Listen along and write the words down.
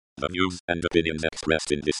The views and opinions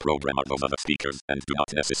expressed in this program are those of the speakers and do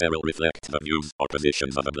not necessarily reflect the views or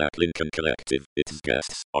positions of the Black Lincoln Collective, its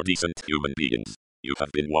guests, or decent human beings. You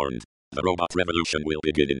have been warned. The robot revolution will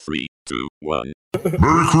begin in 3, 2, 1.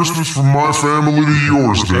 Merry Christmas from my family to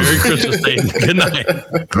yours, Disney. Merry Christmas, Dave. Good night.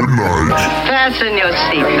 Good night. Fasten your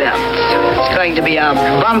seatbelts. It's going to be a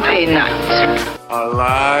bumpy night.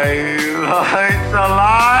 Alive! It's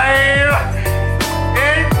alive!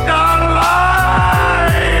 It's alive!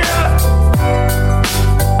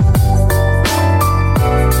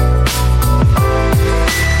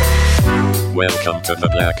 Welcome to the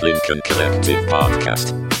Black Lincoln Collective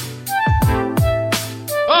podcast.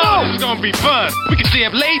 Oh, it's gonna be fun. We can stay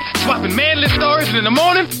up late, swapping manly stories, and in the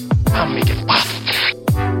morning, I'll make it pop.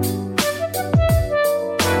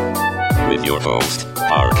 With your host,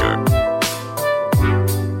 Parker.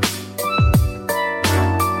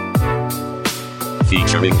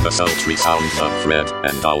 Featuring the sultry sounds of Fred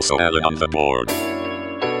and also Alan on the board.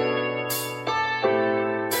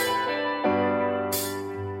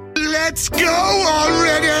 Let's go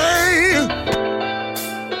already!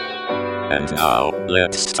 And now,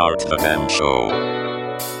 let's start the damn show.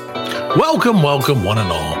 Welcome, one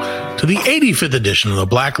and all, to the 85th edition of the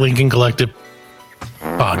Black Lincoln Collective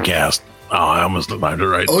podcast. Oh, I almost lined it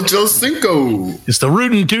right. Ocho Cinco. It's the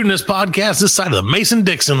Rootin' Tootin'est podcast this side of the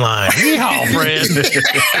Mason-Dixon line. Yeehaw, Fred.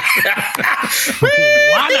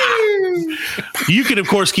 Why not? You can, of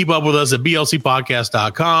course, keep up with us at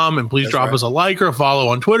blcpodcast.com, and please drop us a like or a follow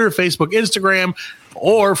on Twitter, Facebook, Instagram,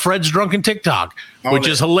 or Fred's Drunken TikTok, which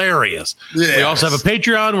is hilarious. Yes. We also have a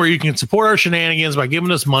Patreon where you can support our shenanigans by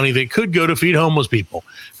giving us money that could go to feed homeless people.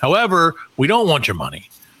 However, we don't want your money.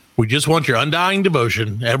 We just want your undying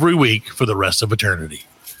devotion every week for the rest of eternity.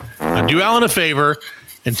 Now, do Alan a favor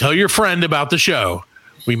and tell your friend about the show.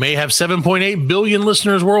 We may have 7.8 billion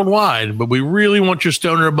listeners worldwide, but we really want your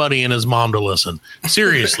stoner buddy and his mom to listen.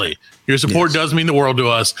 Seriously, your support does mean the world to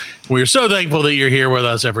us. We are so thankful that you're here with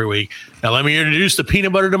us every week. Now, let me introduce the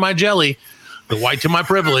peanut butter to my jelly, the white to my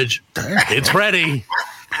privilege. It's Freddie.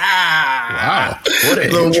 Wow.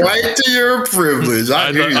 The white to your privilege.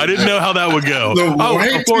 I didn't know how that would go.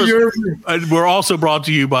 Of course. We're also brought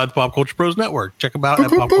to you by the Pop Culture Pros Network. Check them out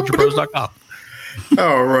at popculturepros.com.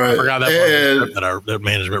 All right. I forgot that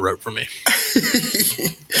management wrote for me.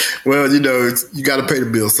 Well, you got to pay the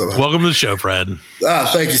bill somehow. Welcome to the show, Fred.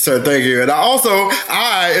 Thank you, sir. Thank you. And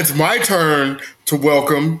it's my turn to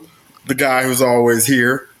welcome the guy who's always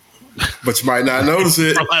here. But you might not notice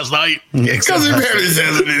it. From last night. Because he barely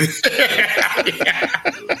says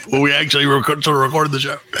it. Well, we actually recorded the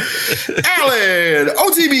show. Alan,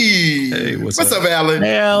 OTB. Hey, what's up, Alan?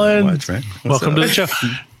 Hey, Alan. Welcome to the show.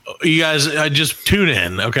 You guys, just tune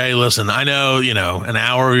in. Okay, listen, I know, an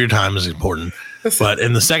hour of your time is important. But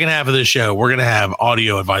in the second half of this show, we're going to have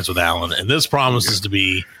audio advice with Alan. And this promises to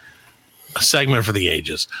be a segment for the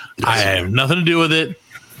ages. I have nothing to do with it.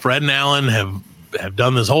 Fred and Alan have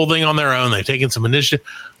done this whole thing on their own. They've taken some initiative.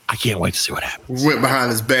 I can't wait to see what happens. We went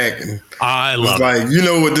behind his back and I love it. You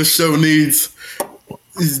know what this show needs?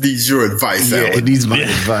 It needs your advice. Yeah, it needs my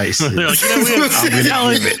advice. They're like,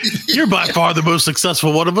 Alan, you're by far the most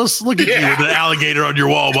successful one of us. Look at you with an alligator on your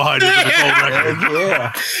wall behind you.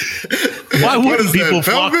 Yeah. Why wouldn't people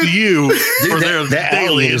flock to you for their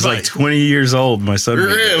daily advice? He was like 20 years old. My son made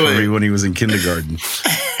it for me when he was in kindergarten.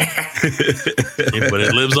 But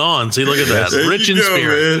it lives on. See, look at that. Rich in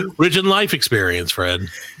spirit. Man. Rich in life experience, Fred.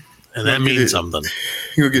 And that means something.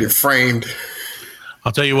 You'll get it framed.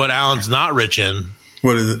 I'll tell you what Alan's not rich in.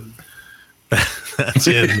 What is it? That's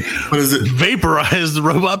in what is it? Vaporized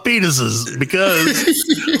robot penises,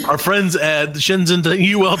 because our friends at Shenzhen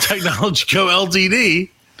UL Technology Co. Ltd.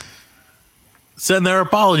 send their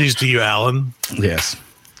apologies to you, Alan. Yes.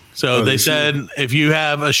 So they said if you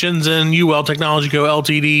have a Shenzhen UL Technology Co.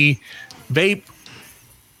 Ltd. vape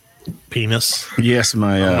penis. Yes,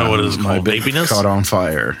 my vape penis caught on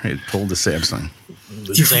fire. It pulled the Samsung.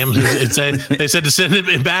 They said to send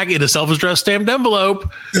it back in a self-addressed stamped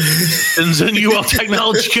envelope. Shenzhen UL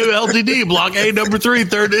Technology Co. Ltd. Block A, number 3,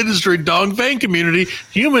 3rd Industry, Dongfang Community,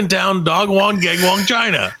 Humantown, Dongwon, Gangwon,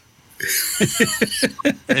 China.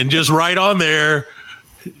 And just right on there,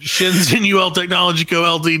 Shenzhen UL Technology Co.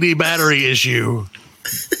 Ltd. battery issue.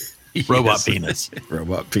 Robot penis.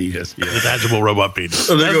 Robot penis. Yeah. Detachable robot penis.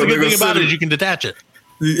 That's the good thing about it is you can detach it.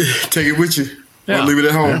 Take it with you. Yeah. Or leave it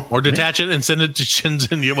at home. Yeah. Or detach it and send it to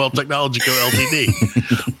Shenzhen UL Technology Co.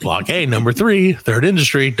 Ltd. Block A, number 3, 3rd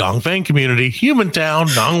Industry, Dongfang Community, Humantown,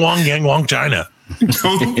 Dongwon, Gangwon, China.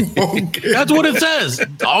 That's what it says.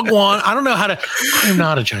 Dongwon. I don't know how to. I'm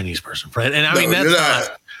not a Chinese person, Fred. And I mean, that's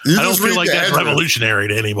not. I don't feel like that's revolutionary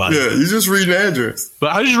to anybody. Yeah, you just read the address.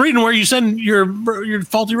 But I was just reading where you send your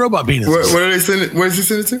faulty robot penis. Where did they send it? Where did you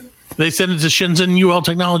send it to? They sent it to Shenzhen UL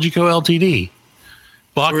Technology Co. Ltd.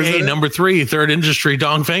 Block A, number 3, Third Industry,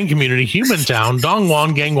 Dongfang Community, Humantown,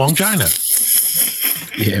 Dongwon, Gangwon, China.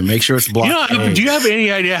 Yeah, make sure it's blocked. Do you have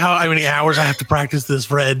any idea how many hours I have to practice this,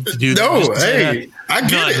 Fred? To do no, that? hey, I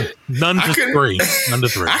get it. None to 3. None to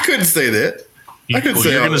 3. I couldn't say that. You're going to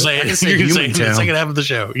say it in the second half of the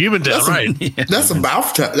show. Humantown, right? Yeah. That's a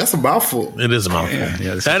mouthful. That's a mouthful. It is a mouthful.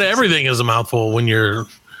 Yeah, everything is a mouthful when you're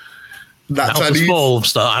not mouth is full of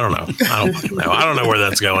stuff. I don't know. I don't know where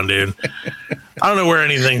that's going, dude. I don't know where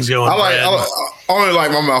anything's going. I only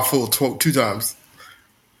like my mouth full 2 times.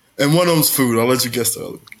 And one of them's food. I'll let you guess the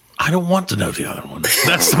other. I don't want to know the other one.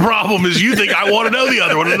 That's the problem. Is you think I want to know the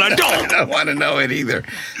other one, and I don't. I don't want to know it either.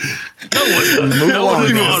 No one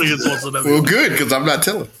in the audience wants to know. Well, good, because I'm not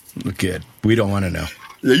telling. Good. We don't want to know.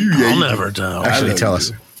 I'll never tell. Actually, tell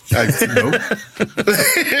us.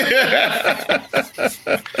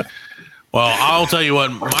 Well, I'll tell you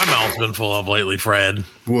what my mouth's been full of lately, Fred.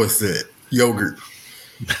 What's that? Yogurt.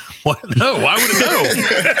 What? No, why would it know?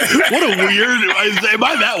 What a weird. Am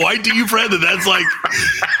I that white to you, Fred? That's like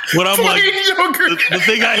what I'm plain like. The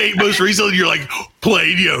thing I ate most recently, you're like,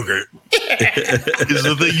 plain yogurt is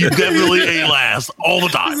the thing you definitely ate last all the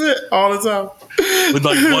time. All the time. With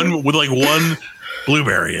one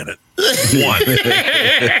blueberry in it. One.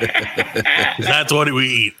 That's what we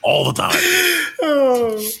eat all the time.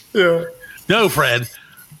 Oh, yeah. No, Fred.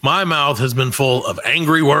 My mouth has been full of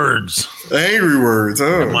angry words. Angry words.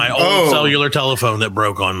 Oh. My old cellular telephone that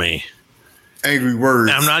broke on me. Angry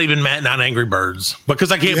words. I'm not even mad, not Angry Birds,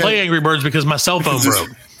 because I can't play Angry Birds because my cell phone broke.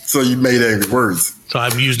 So you made Angry Words. So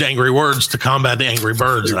I've used Angry Words to combat the Angry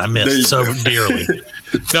Birds that I missed so dearly.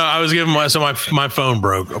 No, I was giving my phone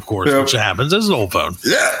broke, of course, which happens. This is an old phone.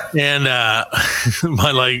 Yeah. And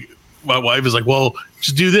my wife is like, well,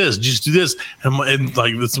 just do this. And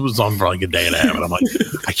like, this was on for like a day and a half. And I'm like,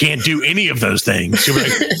 I can't do any of those things. She'll be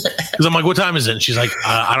like, because I'm like, what time is it? And she's like,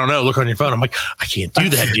 I don't know. Look on your phone. I'm like, I can't do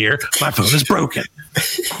that, dear. My phone is broken.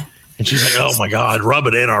 And she's like, oh my God, rub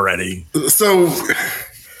it in already. So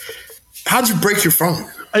how'd you break your phone?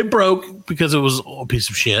 It broke because it was a piece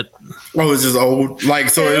of shit. Oh, it was just old. Like,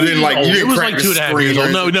 so it didn't like, you didn't it was crack like 2.5 years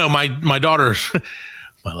old. No, my daughter,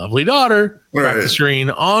 my lovely daughter, cracked the screen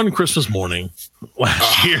on Christmas morning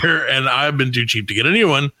last year, and I've been too cheap to get a new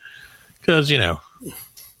one because these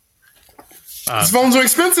phones are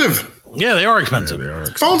expensive. Yeah, they are expensive.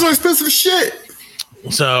 Phones are expensive as shit.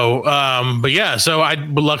 So,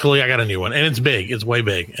 luckily I got a new one, and it's big. It's way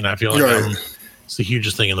big, and I feel like it's the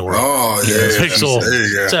hugest thing in the world. Oh yeah, Pixel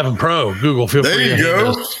 7 Pro. Google, feel free to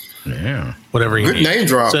go. Yeah, whatever you need. Name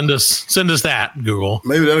drop. Send us that, Google.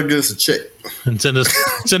 Maybe that'll get us a check. And send it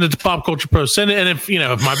to Pop Culture Post. Send it, and if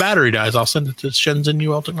my battery dies, I'll send it to Shenzhen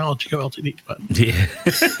UL Technology Co. Ltd. But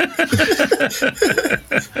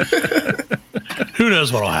who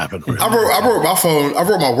knows what'll happen? I broke my phone. I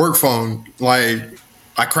broke my work phone. Like,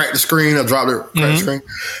 I cracked the screen. I dropped it. Cracked the screen.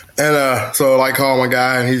 And so I called my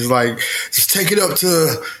guy, and he's like, just take it up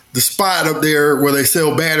to the spot up there where they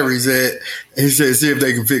sell batteries at. And he said, see if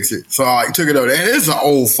they can fix it. So I took it up there. And it's an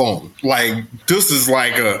old phone. Like, this is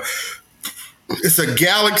like it's a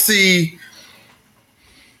Galaxy.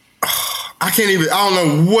 I don't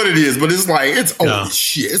know what it is, but it's old as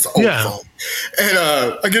shit. It's an old phone. And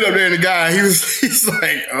I get up there, and the guy, he's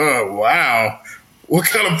like, oh, wow. What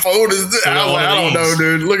kind of phone is this? I was like, I don't know,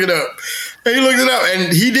 dude. Look it up. And he looked it up,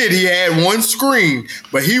 and he did. He had one screen,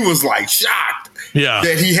 but he was like shocked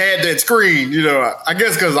that he had that screen. I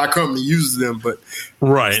guess because our company uses them, but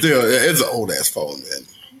still, it's an old ass phone, man.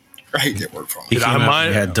 I hate that work phone. It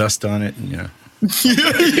had dust on it. And, he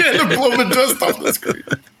had to blow the dust off the screen.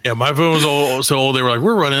 Yeah, my phone was so old. They were like,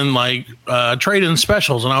 we're running like trade-in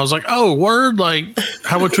specials, and I was like, oh, word! Like,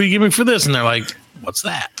 how much will you give me for this? And they're like, what's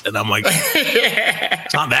that? And I'm like,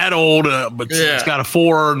 it's not that old, but it's got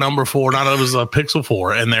a number 4. It was a Pixel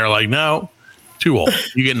 4. And they're like, no, too old.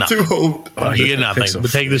 You get nothing. Too old. You get nothing.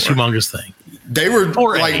 But take this humongous thing. They were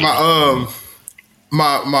like my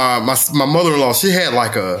mother-in-law. She had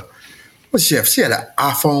like she had an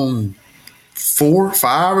iPhone 4,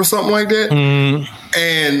 5 or something like that.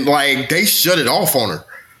 And like they shut it off on her.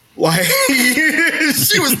 Like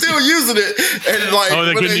she was still using it, and like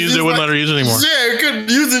they couldn't use it. Wouldn't let her use it anymore. Yeah, couldn't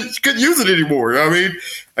use it. Couldn't use it anymore. I mean,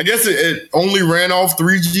 I guess it only ran off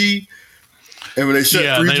 3G, and when they shut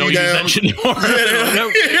 3G they don't down, use that shit anymore.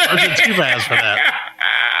 It's too fast for that.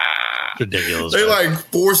 Ridiculous. They like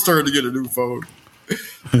forced her to get a new phone.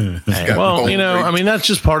 Well, I mean, that's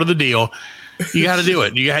just part of the deal. You got to do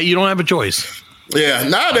it. You don't have a choice. Yeah,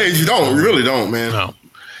 nowadays you don't. You really don't, man. No.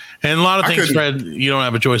 And a lot of things, Fred, you don't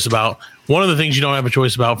have a choice about. One of the things you don't have a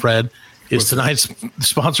choice about, Fred, is tonight's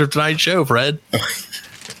sponsor of tonight's show, Fred.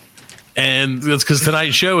 And that's because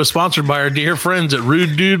tonight's show is sponsored by our dear friends at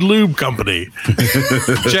Rude Dude Lube Company.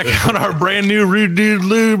 Check out our brand new Rude Dude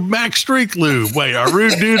Lube Max Strength Lube. Wait, our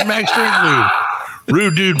Rude Dude Max Strength Lube.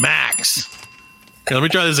 Rude Dude Max. Okay, let me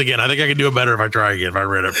try this again. I think I can do it better if I try again, if I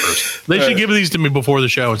read it first. They should give these to me before the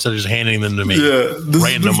show instead of just handing them to me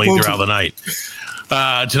randomly throughout the night.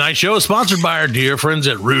 Tonight's show is sponsored by our dear friends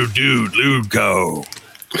at Rude Dude Lube Co.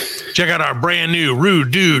 Check out our brand new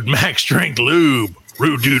Rude Dude Max Strength Lube.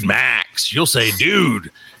 Rude Dude Max. You'll say,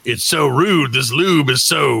 dude, it's so rude. This lube is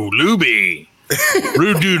so lubey.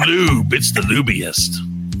 Rude Dude Lube. It's the lubiest.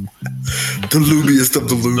 The lubiest of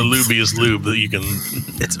the lubes. The lubiest lube that you can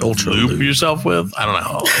ultra lube yourself with. I don't know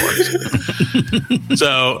how it works.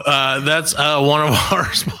 So that's one of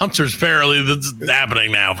our sponsors, Fairly, that's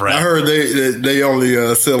happening now, Fred. I heard they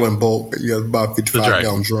only sell in bulk. You got about 55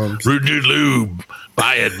 gallon drums. Rude Dude Lube.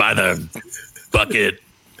 Buy it by the bucket.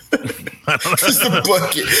 Just a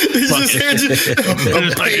bucket. Just hand you a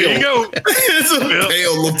like, here you go. It's a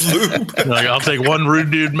pail of lube. Like, I'll take one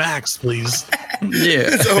Rude Dude Max, please. Yeah.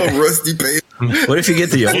 It's a rusty pail. What if you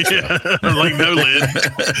get the ultra? Yeah, like no lid.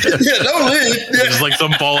 Yeah, no lid. Yeah. Just like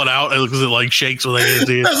some falling out because it like shakes when they get it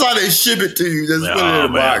to you. That's how they ship it to you. Just put it in a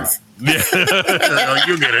box. Yeah, like,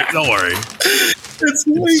 you get it. Don't worry. It's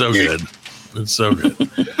so good. It's so good.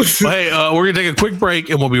 Well, hey, we're going to take a quick break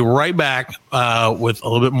and we'll be right back with a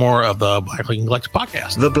little bit more of the Black Lincoln Collective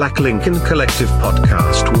podcast. The Black Lincoln Collective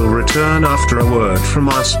podcast will return after a word from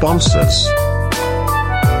our sponsors.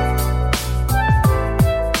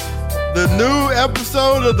 The new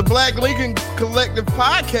episode of the Black Lincoln Collective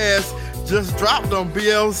podcast just dropped on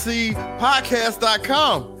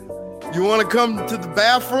blcpodcast.com. You want to come to the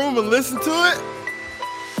bathroom and listen to it?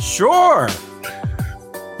 Sure.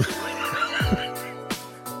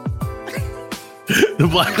 The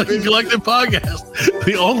Black Lincoln Collective podcast,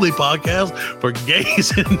 the only podcast for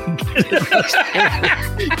gays and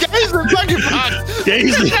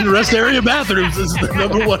gays in rest area bathrooms. This is the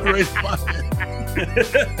number one rated podcast.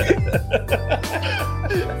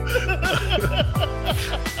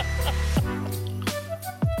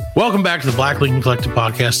 Welcome back to the Black Lincoln Collective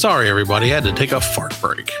podcast. Sorry, everybody, I had to take a fart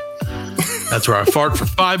break. That's where I fart for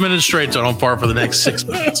 5 minutes straight, so I don't fart for the next 6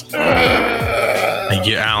 minutes. Thank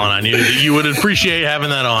you, Alan. I knew that you would appreciate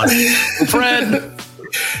having that on. Fred,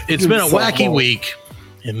 it's been a wacky week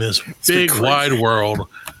in this big, wide world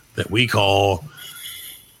that we call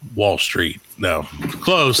Wall Street. No,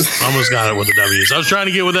 close. Almost got it with the W's. I was trying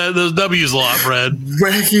to get with those W's a lot, Fred.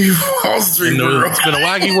 Wacky Wall Street world. It's been a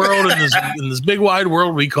wacky world in this big, wide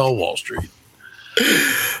world we call Wall Street.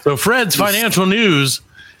 So Fred's financial news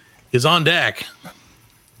is on deck.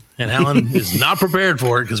 And Alan is not prepared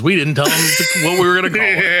for it because we didn't tell him what we were going to call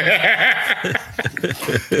it.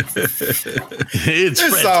 It's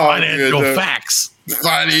Fred's financial facts.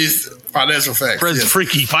 Financial facts. Fred's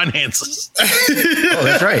freaky finances. Oh,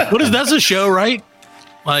 that's right. That's a show, right?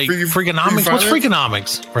 Like Freakonomics. What's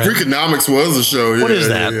Freakonomics, Fred? Freakonomics was a show. What is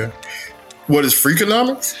that? Yeah. What is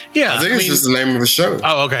Freakonomics? Yeah. I think it's just the name of the show.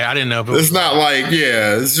 Oh, okay. I didn't know if it was. It's not like,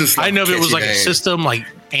 it's just like I know if it was like a system like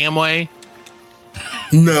Amway.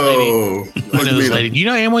 No. I know this lady. Do you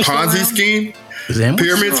know Amway? Ponzi scheme?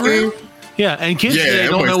 Pyramid scheme? Yeah, and kids today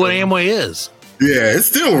don't know what Amway is. Yeah, it's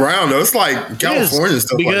still around though. It's like California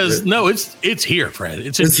stuff. Because no, it's here, Fred.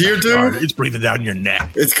 It's here too. It's breathing down your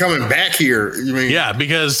neck. It's coming back here. You mean? Yeah,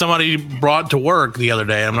 because somebody brought to work the other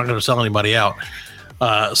day. I'm not going to sell anybody out.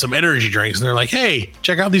 Some energy drinks, and they're like, "Hey,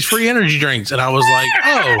 check out these free energy drinks." And I was like,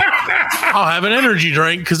 "Oh, I'll have an energy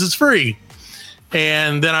drink because it's free."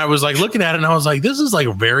 And then I was like looking at it, and I was like, "This is like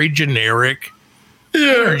a very generic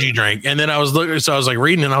energy drink." And then I was looking, so I was like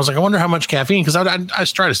reading, and I was like, "I wonder how much caffeine?" Because I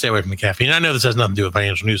try to stay away from the caffeine. And I know this has nothing to do with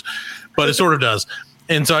financial news, but it sort of does.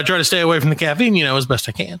 And so I try to stay away from the caffeine, as best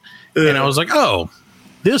I can. And I was like, "Oh,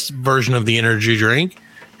 this version of the energy drink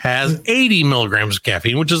has 80 milligrams of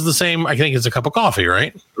caffeine, which is the same. I think it's a cup of coffee,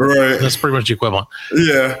 right? Right. That's pretty much the equivalent."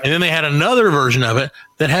 Yeah. And then they had another version of it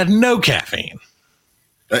that had no caffeine.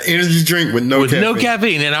 An energy drink with no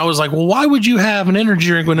caffeine. And I was like, well, why would you have an energy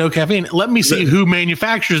drink with no caffeine? Let me see who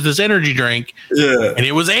manufactures this energy drink. Yeah. And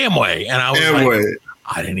it was Amway. And I was like,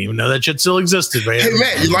 I didn't even know that shit still existed, man. Hey,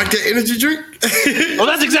 Matt, you like that energy drink? Well,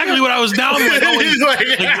 that's exactly what I was now.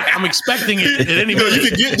 I'm expecting it at any minute. You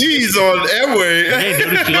can get these on Amway. Hey,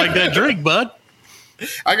 notice you like that drink, bud.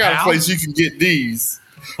 I got a place you can get these.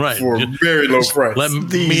 Right. For a very low price. Let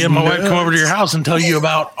me and my wife come over to your house and tell you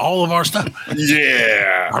about all of our stuff.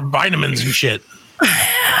 Yeah. Our vitamins and shit.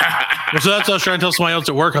 So that's what I was trying to tell somebody else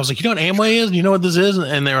at work. I was like, you know what Amway is? You know what this is?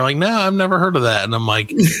 And they were like, no, I've never heard of that. And I'm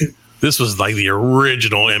like, this was like the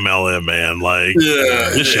original MLM, man. Like,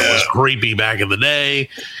 this shit was creepy back in the day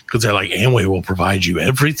because they're like, Amway will provide you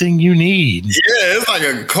everything you need. Yeah, it's like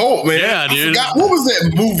a cult, man. Yeah, dude. What was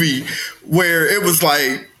that movie where it was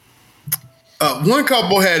like one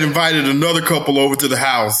couple had invited another couple over to the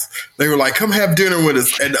house. They were like, come have dinner with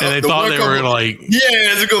us. And they thought they were like...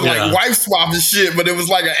 Yeah, it goes like wife swap and shit, but it was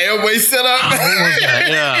like an Amway setup. Oh,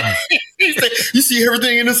 yeah. He said, you see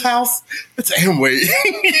everything in this house? It's Amway.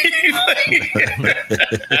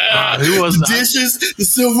 Who was that? Dishes, the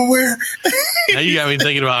silverware. Now you got me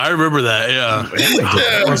thinking about. I remember that. Yeah,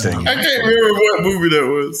 I can't remember what movie that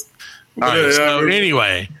was. All right. So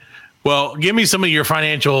anyway, well, give me some of your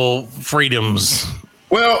financial freedoms.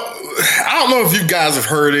 Well, I don't know if you guys have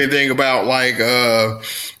heard anything about like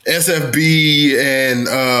SFB and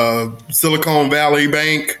Silicon Valley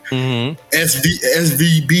Bank,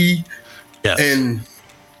 SVB. Yes. And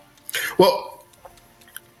well,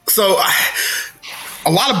 so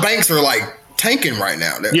a lot of banks are like tanking right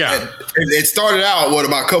now. Yeah. It started out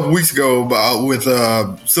about a couple weeks ago with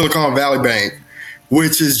Silicon Valley Bank,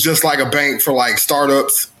 which is just like a bank for like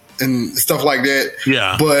startups and stuff like that.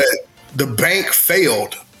 Yeah. But the bank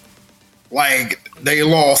failed. Like they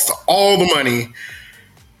lost all the money.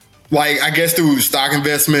 Like, I guess through stock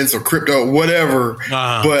investments or crypto, whatever.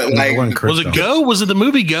 But like, was it Go? Was it the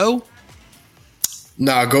movie Go?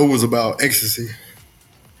 Nah, Go was about ecstasy.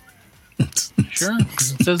 Sure.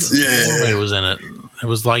 Amway was in it. It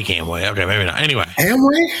was like Amway. Okay, maybe not. Anyway.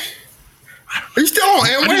 Amway? Are you still on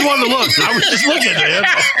Amway? I just wanted to look. I was just looking, man.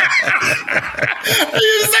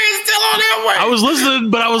 You saying still on Amway? I was listening,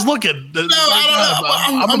 but I was looking. No, I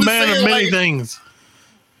don't know. I'm a man of many things.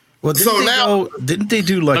 Well, didn't they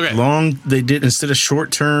do like long? They did instead of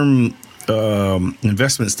short-term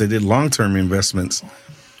investments, they did long-term investments,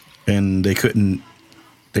 and they couldn't.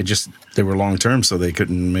 They were long-term, so they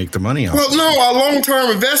couldn't make the money off. Well, no, a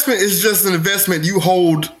long-term investment is just an investment you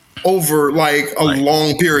hold over like a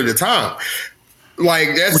long period of time. Like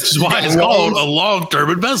which is why it's called a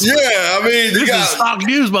long-term investment. Yeah, I mean, this is stock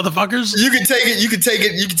news, motherfuckers. You can take it. You can take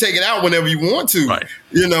it out whenever you want to. Right.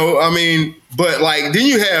 You know, I mean, but like then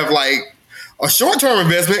you have like a short-term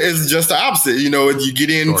investment is just the opposite. You know, you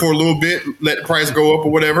get in for a little bit, let the price go up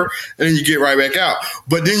or whatever, and then you get right back out.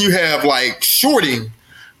 But then you have like shorting,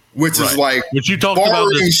 which is like which you talked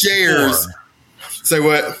borrowing about shares. Before. Say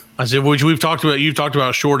what? I said, which we've talked about. You've talked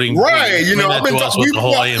about shorting, right? You know, I've been talking.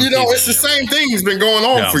 It's the same thing that's been going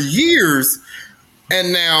on for years,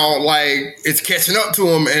 and now like it's catching up to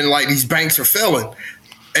them, and like these banks are failing.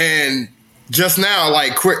 And just now,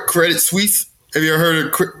 like Credit Suisse. Have you ever heard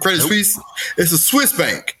of Credit Suisse? It's a Swiss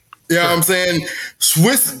bank. You know what I'm saying?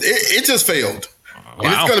 Swiss. It just failed, and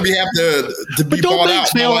it's going to have to be bought out. But don't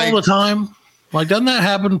banks fail all the time? Like, doesn't that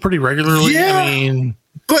happen pretty regularly? Yeah. I mean,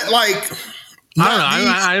 but like. I don't know.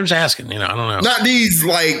 I'm just asking. You know, I don't know. Not these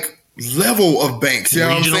like level of banks. You know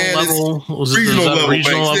what I'm saying? Regional level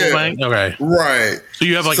bank. Okay. Right. So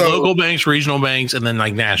you have like local banks, regional banks, and then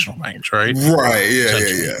like national banks, right? Right. Yeah.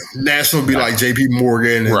 National would be like JP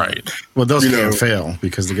Morgan. And, right. Well, those can't fail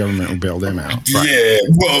because the government will bail them out. Right. Yeah.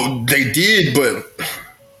 Well, they did, but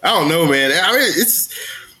I don't know, man. I mean,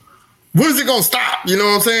 when is it gonna stop? You know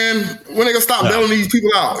what I'm saying? When they gonna stop bailing these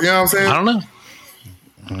people out? You know what I'm saying? I don't know.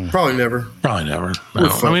 Probably never. No.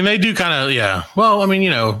 I mean, they do kind of, yeah. Well, I mean, you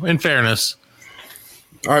know, in fairness.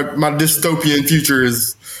 All right, my dystopian future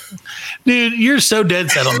is... Dude, you're so dead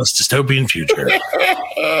set on this dystopian future.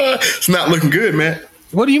 It's not looking good, man.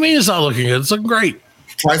 What do you mean it's not looking good? It's looking great.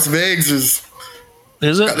 Price of eggs is...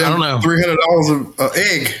 Is it? I don't know. $300 an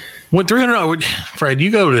egg. What $300? Fred, you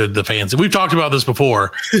go to the fancy. We've talked about this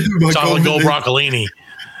before. Solid gold broccolini.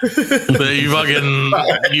 That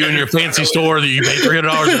you and your fancy store that you pay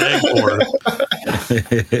 $300 an egg for.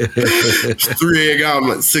 3 egg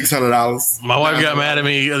omelet, $600. My wife got mad at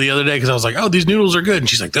me the other day because I was like, "Oh, these noodles are good," and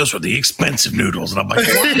she's like, "Those were the expensive noodles," and I'm like,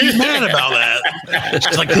 "Why are you mad about that?"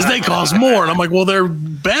 She's like, "Because they cost more," and I'm like, "Well, they're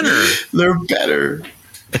better. They're better."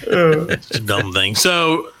 It's a dumb thing.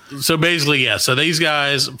 So basically, yeah. So these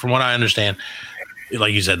guys, from what I understand,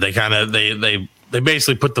 like you said, they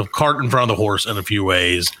basically put the cart in front of the horse in a few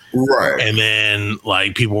ways. Right. And then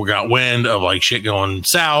like people got wind of like shit going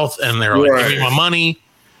south and they're like, give me my money.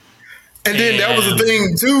 And then that was the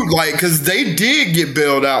thing too, like, cause they did get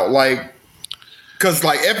bailed out. Like, cause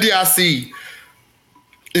like FDIC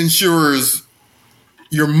insures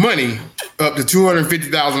your money up to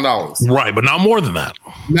 $250,000. Right. But not more than that.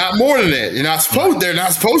 Not more than that. They're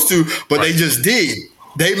not supposed to, but they just did.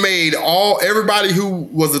 They made everybody who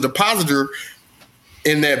was a depositor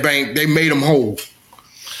in that bank, they made them whole.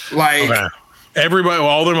 Like everybody,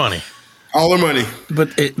 all their money. All their money.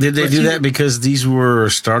 But did they do that because these were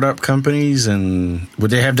startup companies, and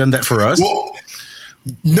would they have done that for us? Well,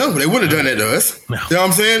 no, they wouldn't have done that to us. No. You know what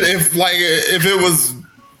I'm saying? If it was,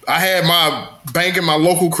 I had my bank in my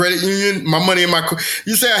local credit union, my money in my,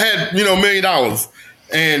 you say I had, $1 million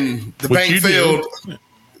and the bank failed.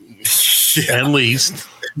 At least.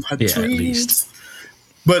 At least.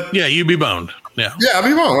 But yeah, you'd be boned. Yeah. Yeah, I'd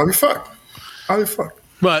be boned. I'd be fucked.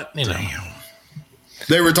 But,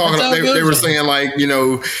 they were talking. They were saying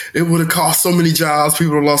it would have cost so many jobs.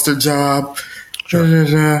 People have lost their job.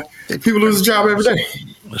 Sure. People lose a job every day.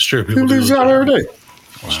 That's true. People lose a job every day.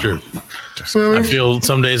 That's true. I feel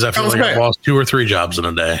some days like I've lost 2 or 3 jobs in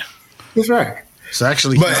a day. That's right. So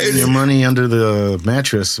actually, putting your money under the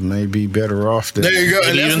mattress may be better off. There you go.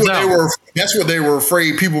 And that's what they were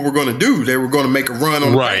afraid people were going to do. They were going to make a run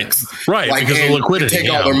on the banks, right? Because of liquidity,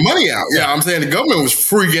 take all their money out. Yeah, I'm saying the government was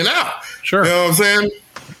freaking out. Sure, you know what I'm saying.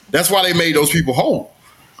 That's why they made those people whole,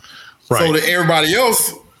 so that everybody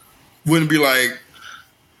else wouldn't be like,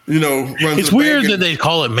 It's weird that they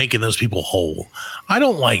call it making those people whole. I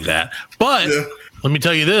don't like that, but. Yeah. Let me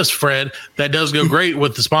tell you this, Fred. That does go great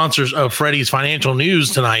with the sponsors of Freddie's Financial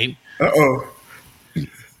News tonight. Now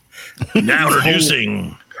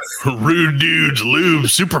introducing Rude Dudes Lube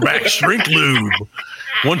Supermax Shrink Lube.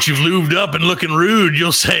 Once you've lubed up and looking rude,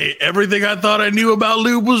 you'll say, everything I thought I knew about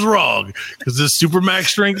lube was wrong. Because this Supermax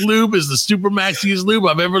Shrink Lube is the supermaxiest lube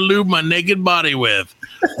I've ever lubed my naked body with.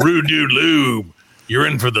 Rude Dude Lube. You're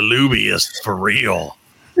in for the lubiest, for real.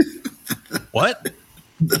 What?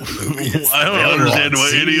 I don't understand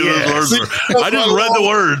what any of those words are. I just read the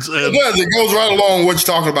words. It goes right along with what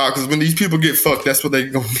you're talking about, because when these people get fucked, that's what they're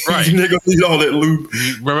going to need. They're going to need all that lube.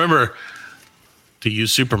 Remember to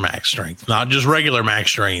use Supermax Strength, not just regular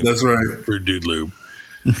Max Strength. That's right. Rude Dude Lube.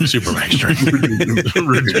 Supermax Strength.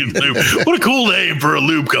 Rude Dude Lube. What a cool name for a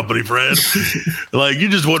lube company, Fred. Like, you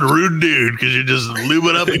just want a rude dude because you just lube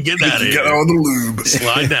it up and get out of here. Get all the lube.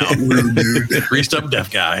 Slide down. Rude dude. Greased up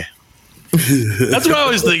deaf guy. That's what I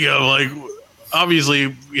always think of. Like,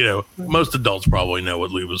 obviously, most adults probably know what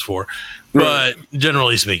lube is for, but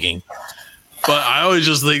generally speaking, I always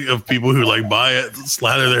just think of people who buy it,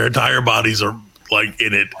 slather their entire bodies or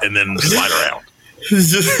in it, and then slide around.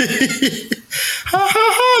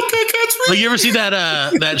 Like, you ever see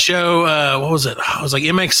that show? What was it? It was like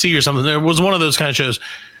MXC or something. There was one of those kind of shows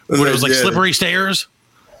where it was like Slippery Stairs.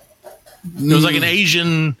 It was like an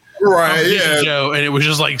Asian. Right, yeah. Show, and it was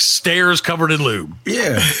just like stairs covered in lube.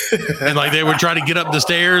 Yeah. And they would try to get up the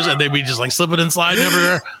stairs and they'd be just slipping and sliding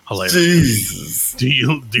everywhere. Hilarious. Jesus. Do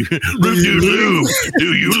you lube?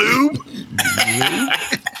 Do you lube?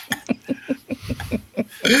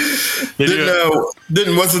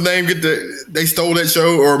 Didn't what's his name they stole that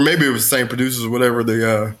show, or maybe it was the same producers or whatever,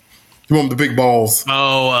 the one with the big balls.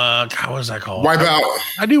 Oh, what was that called? Wipeout.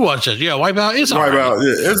 I do watch it. Yeah, Wipeout. It's all right. Wipeout.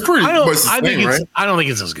 Yeah, it's pretty. I don't think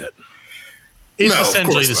it's as good. It's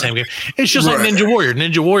essentially the same game. It's just like Ninja Warrior.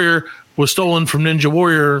 Ninja Warrior was stolen from Ninja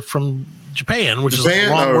Warrior from Japan, which is a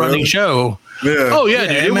long-running show. Yeah. Oh, yeah,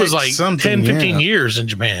 dude. It was like 10, 15 years in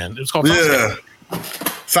Japan. It was called Sasuke.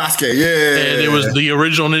 Sasuke, yeah. And it was the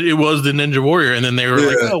original. It was the Ninja Warrior. And then they were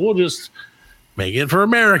like, oh, we'll just make it for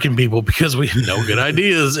American people because we have no good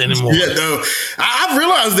ideas anymore. Yeah, no, I've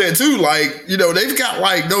realized that too. They've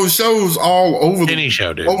got those shows all over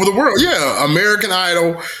over the world. Yeah, American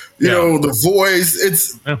Idol. You know, The Voice.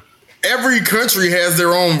 It's every country has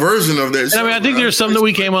their own version of that. I think there's some that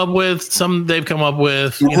we came up with, some they've come up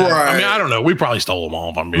with. Right. I mean, I don't know. We probably stole them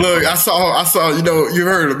all. If I'm being honest. I saw. You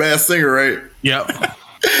heard of The Masked Singer, right? Yep.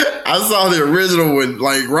 I saw the original when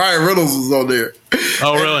Ryan Reynolds was on there.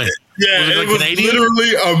 Oh, really? Yeah, it was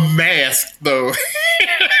literally a mask, though.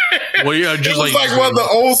 Well, yeah, just it was like one of the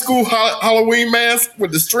old school Halloween masks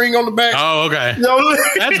with the string on the back. Oh, okay.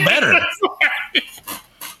 That's better.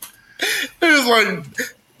 It was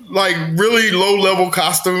like really low level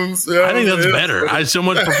costumes. I think that's better. I so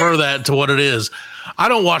much prefer that to what it is. I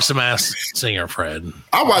don't watch The Masked Singer, Fred.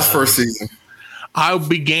 I watched first season. I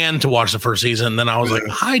began to watch the first season, and then I was like,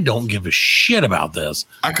 I don't give a shit about this.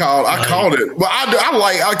 I called it. Well,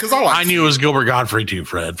 I knew it was Gilbert Godfrey too,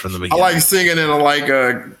 Fred, from the beginning. I like singing and I like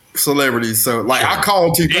celebrities, so I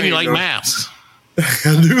called T-Pain. And you like masks.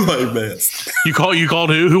 I do like masks. You called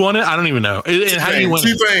who? Who won it? I don't even know. And how do you win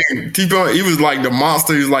it? T-Pain. He was like the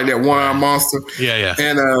monster. He was like that one-armed monster. Yeah.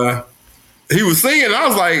 And he was singing. And I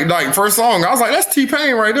was like first song. I was like, that's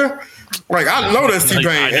T-Pain right there. I know that's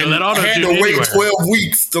T-Pain. And I had to wait 12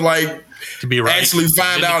 weeks to be right. Actually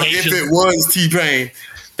find out if it was T-Pain.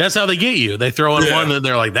 That's how they get you. They throw in one that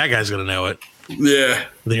they're like, that guy's going to know it. Yeah.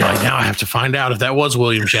 Then you're like, now I have to find out if that was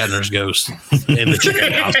William Shatner's ghost in the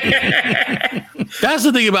chicken house. That's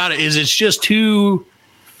the thing about it, is it's just too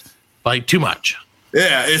much.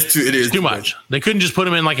 Yeah, it is too much. They couldn't just put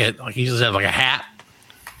him in like he just had like a hat.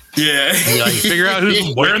 Yeah. Like, figure out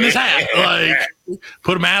who's wearing this hat. Like,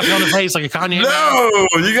 put a mask on the face like a Kanye. No,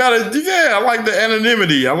 you gotta. Yeah, I like the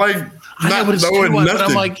anonymity. I like not knowing nothing. But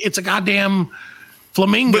I'm like, it's a goddamn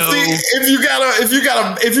flamingo. But see, if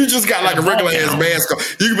you just got like a regular ass mask on,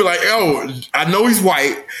 you can be like, oh, I know he's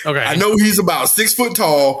white. Okay. I know he's about 6 foot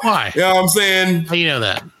tall. Why? You know what I'm saying? How you know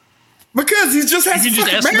that? Because he just has. You can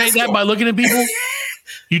just estimate that by looking at people.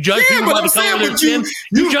 You judge people by the color of their skin.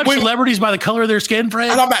 You judge celebrities by the color of their skin,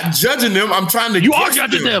 Fred. I'm not judging them. I'm trying to. You are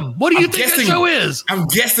judging them. What do you think that show is? I'm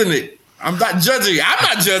guessing it. I'm not judging. I'm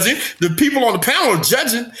not judging. The people on the panel are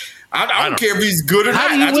judging. I don't care if he's good or not.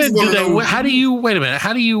 How do you wait a minute?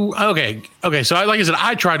 How do you? Okay. So like I said,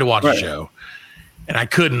 I tried to watch the show, and I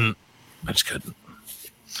couldn't. I just couldn't.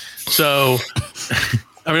 So,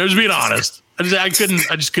 I mean, I was being honest. I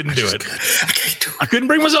just couldn't do it. I couldn't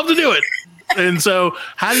bring myself to do it. And so,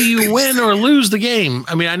 how do you win or lose the game?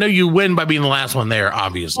 I mean, I know you win by being the last one there,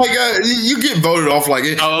 obviously. Like you get voted off like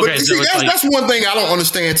it. Oh, okay. But see, that's one thing I don't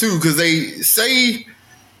understand too, because they say,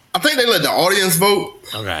 I think they let the audience vote.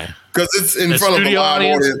 Okay. Because it's in front of a live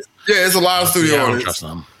audience. Yeah, it's a live studio audience. I don't trust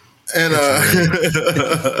them. And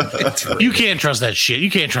you can't trust that shit.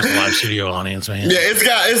 You can't trust a live studio audience, man. Yeah, it's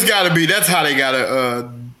got to be. That's how they got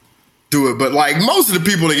to do it. But like most of the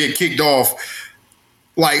people that get kicked off,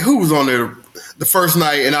 like who was on there the first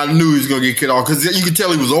night, and I knew he was going to get kicked off because you could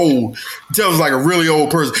tell he was old. You could tell he was like a really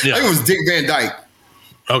old person. Yeah. I think it was Dick Van Dyke.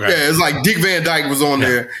 Okay. Yeah, it's like Dick Van Dyke was on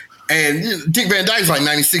there. And Dick Van Dyke's like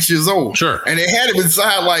 96 years old. Sure. And they had him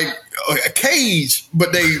inside like a cage,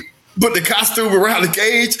 but they put the costume around the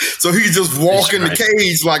cage so he could just walk in the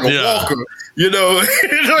cage like a walker. You know?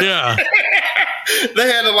 Yeah.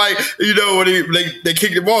 They had to like, you know, when they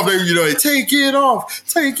kicked him off, they take it off.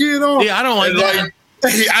 Yeah, I don't like that.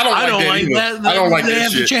 I don't like that. I don't like that shit. They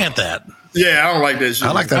have to chant that. Yeah, I don't like that shit.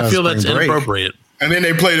 I like that. I feel that's inappropriate. And then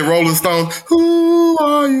they play the Rolling Stones. Who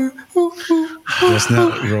are you? That's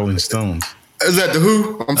not Rolling Stones. Is that the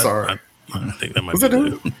Who? I'm sorry. I think that might be the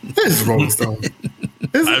Who. This is Rolling Stones.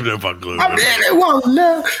 I have no fucking clue. I really want to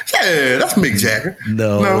know. Yeah, that's Mick Jagger.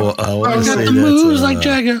 No. I want to say the that's moves like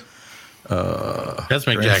Jagger. That's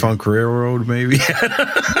Mick Jagger. Funk Railroad, maybe. No,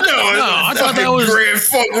 I thought that was Grand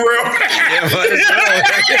Funk Railroad.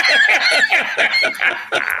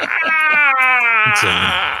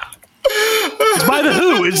 It's by the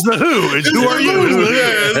Who. It's the Who. It's Who Are You?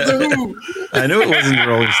 Yeah, it's the Who. I knew it wasn't the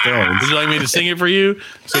Rolling Stones. Would you like me to sing it for you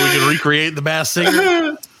so we can recreate the Bass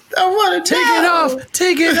Singer? I want to take it off.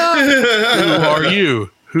 Take it off. Who are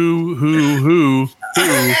you? Who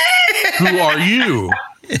are you?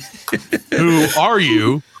 Who are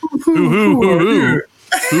you? Who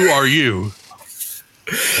are you?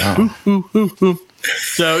 Who?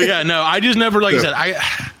 So yeah, no, I just never, like I said,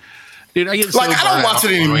 dude, I get so like I don't watch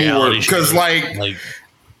it anymore because like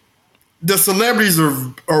the celebrities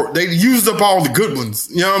are they used up all the good ones.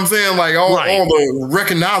 You know what I'm saying? Like all the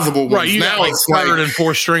recognizable ones. Right, you now got like third and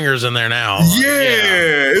fourth stringers in there now.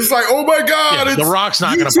 Yeah, it's like, oh my god, it's The Rock's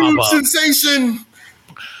not going to YouTube pop up. Sensation.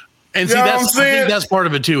 And see, I think that's part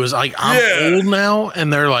of it too. Is like I'm old now,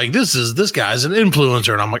 and they're like, this guy's an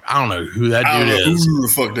influencer, and I'm like, I don't know who that dude is. Who the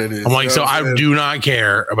fuck that is? I'm like, so I do not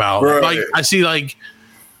care about. Right. Like I see like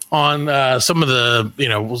on some of the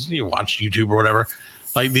you watch YouTube or whatever.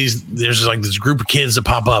 Like there's just like this group of kids that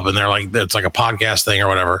pop up, and they're like, it's like a podcast thing or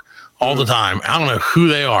whatever all the time. I don't know who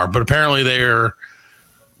they are, but apparently they're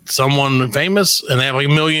someone famous, and they have like a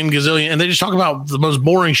million gazillion, and they just talk about the most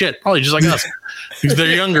boring shit, probably just like us. Because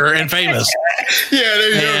they're younger and famous. Yeah,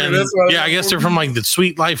 they're younger. That's why I guess they're from like the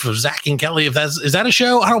Sweet Life of Zach and Kelly. Is that a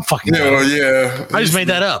show? I don't fucking know. Yeah. I just made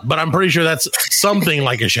that up, but I'm pretty sure that's something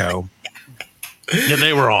like a show that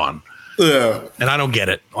they were on. Yeah. And I don't get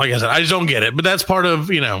it. Like I said, I just don't get it. But that's part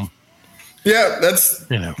of, Yeah, that's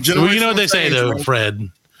well, you know what they say though,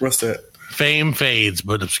 Fred. What's that? Fame fades,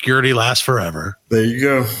 but obscurity lasts forever. There you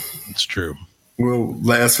go. It's true. Will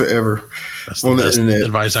last forever. That's the best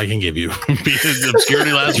advice I can give you.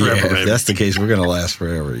 Obscurity lasts forever, baby. If that's the case, we're going to last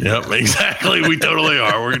forever. Yep, exactly. We totally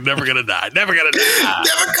are. We're never going to die. Never going to die.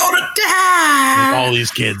 Never going to die. All these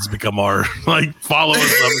kids become our, follow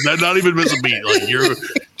us. Not even miss a beat. Like, you're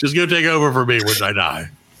just go take over for me when I die.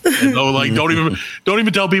 And don't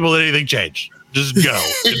even tell people that anything changed. Just go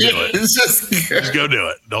and do it. Just go do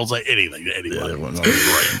it. Don't say anything to anybody.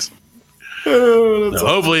 Oh,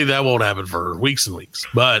 Hopefully that won't happen for weeks and weeks.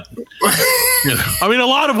 But I mean, a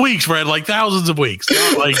lot of weeks, Fred, like thousands of weeks,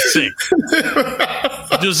 not like 6.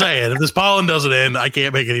 I'm just saying, if this pollen doesn't end, I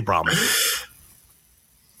can't make any promises.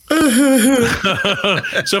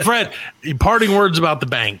 So, Fred, parting words about the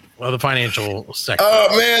bank, or the financial sector.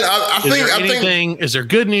 Man, I think. Is there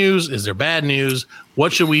good news? Is there bad news?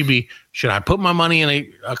 What should we be? Should I put my money in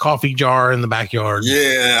a coffee jar in the backyard?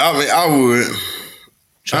 Yeah, I mean, I would.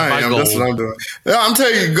 That's what I'm doing. I'm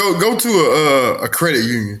telling you, go to a credit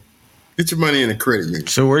union. Get your money in a credit union.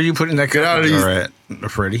 So where are you putting that coffee jar at,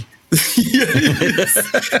 Freddie?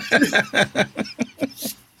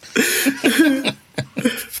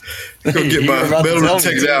 Go get my metal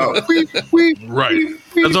detector out. Right.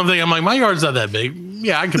 That's what I'm thinking. I'm like, my yard's not that big.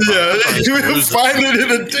 Yeah, I could find it in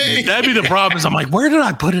a day. That'd be the problem. Is I'm like, where did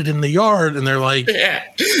I put it in the yard? And they're like,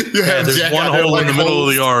 there's one hole in the middle of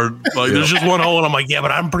the yard. Like, there's just one hole. And I'm like, yeah,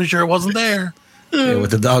 but I'm pretty sure it wasn't there. Yeah, with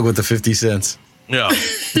the dog with the 50 cents. Yeah.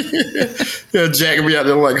 Jack will be out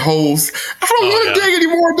there like holes. I don't want to dig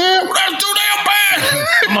anymore, Dad. That's too damn bad.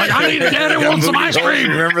 I'm like, I need Daddy want some ice cream.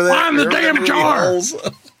 Remember that? Find the damn jar.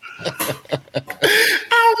 I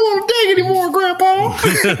don't want to dig anymore, Grandpa.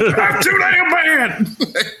 I'm too damn bad.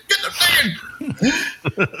 Get the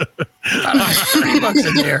 $30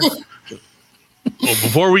 in there. Well,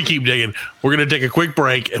 before we keep digging, we're going to take a quick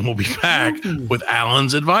break, and we'll be back with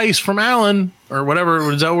Alan's advice from Alan, or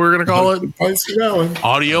whatever. Is that what we're going to call it? Advice from Alan.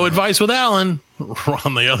 Audio advice with Alan. We're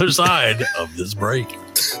on the other side of this break.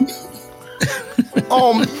 This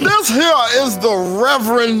here is the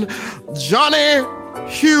Reverend Johnny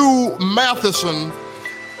Hugh Matheson.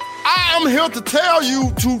 I am here to tell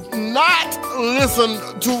you to not listen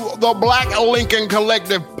to the Black Lincoln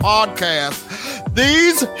Collective podcast.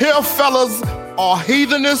 These here fellas are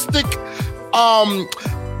heathenistic,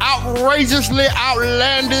 outrageously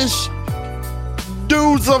outlandish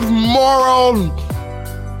dudes of moral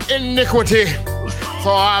iniquity. So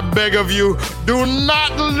I beg of you, do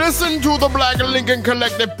not listen to the Black Lincoln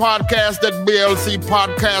Collective podcast at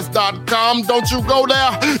blcpodcast.com. Don't you go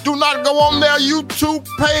there. Do not go on their YouTube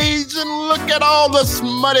page and look at all the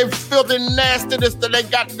smutty, filthy nastiness that they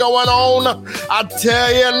got going on. I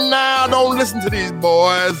tell you now, don't listen to these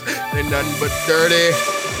boys. They're nothing but dirty.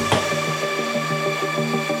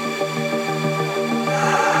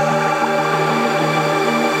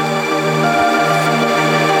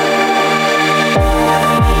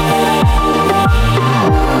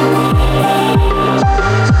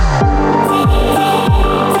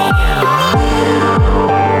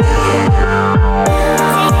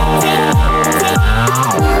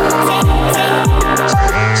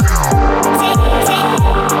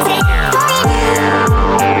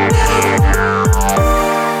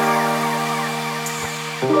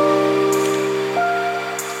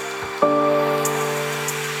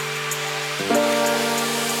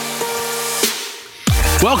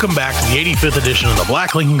 Welcome back to the 85th edition of the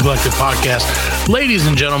Black Lincoln Collective podcast. Ladies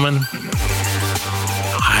and gentlemen,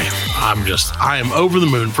 I am over the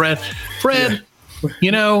moon. Fred,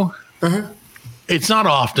 you know, it's not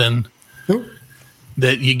often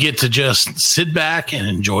that you get to just sit back and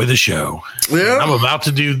enjoy the show. Yeah. I'm about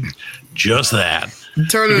to do just that.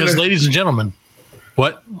 Ladies and gentlemen,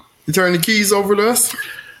 what? You turn the keys over to us?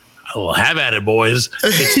 Well, have at it, boys.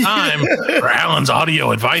 It's time for Alan's audio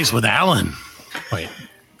advice with Alan. Wait.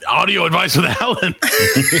 Audio advice with Alan.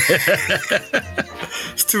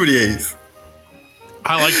 It's 2 days.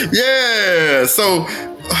 I like it. Yeah. So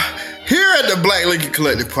here at the Black Lincoln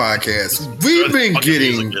Collective podcast, we've been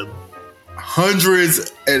getting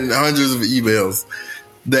hundreds and hundreds of emails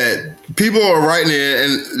that people are writing in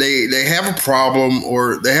and they have a problem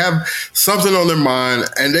or they have something on their mind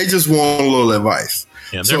and they just want a little advice.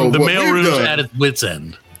 Yeah, so the mailroom's at its wit's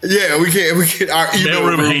end. Yeah, we can't. Our email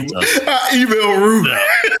room hates us. Our email room. No.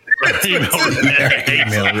 My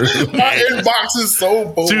inbox is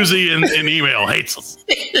so full. Susie in email hates us.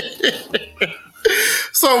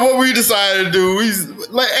 So what we decided to do, we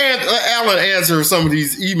let Alan answer some of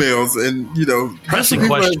these emails and pressing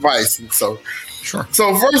people question advice. And so sure.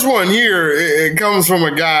 So first one here, it comes from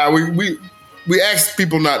a guy. We asked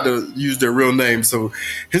people not to use their real name, so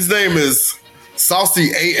his name is Saucy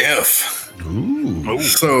AF. Ooh.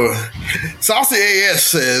 So Saucy AF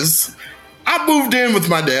says, I moved in with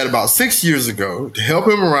my dad about 6 years ago to help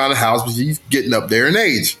him around the house because he's getting up there in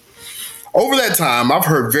age. Over that time, I've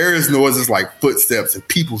heard various noises like footsteps and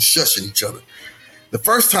people shushing each other. The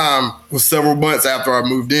first time was several months after I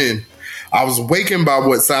moved in. I was awakened by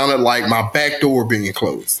what sounded like my back door being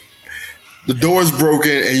closed. The door is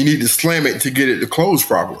broken and you need to slam it to get it to close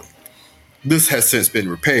properly. This has since been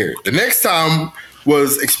repaired. The next time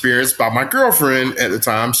was experienced by my girlfriend at the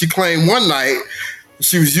time. She claimed one night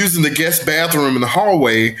she was using the guest bathroom in the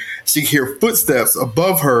hallway. She could hear footsteps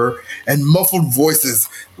above her and muffled voices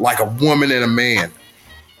like a woman and a man.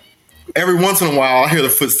 Every once in a while, I hear the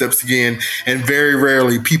footsteps again, and very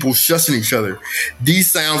rarely people shushing each other.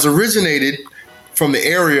 These sounds originated from the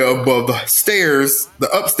area above the stairs, the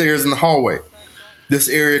upstairs in the hallway. This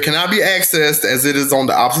area cannot be accessed as it is on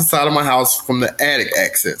the opposite side of my house from the attic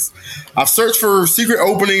access. I've searched for secret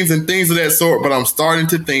openings and things of that sort, but I'm starting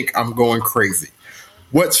to think I'm going crazy.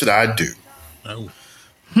 What should I do?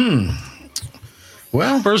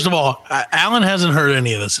 Well, first of all, Alan hasn't heard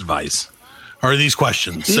any of this advice or these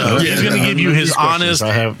questions. So he's going to give you his honest,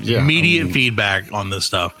 immediate feedback on this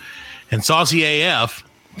stuff. And Saucy AF,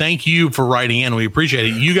 thank you for writing in. We appreciate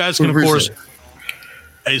it. You guys can, of course,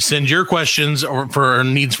 send your questions or for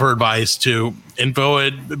needs for advice to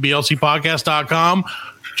info@blcpodcast.com.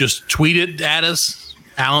 Just tweet it at us.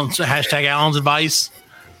 Hashtag Alan's advice.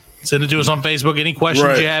 Send it to us on Facebook. Any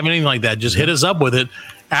questions you have, anything like that, just hit us up with it.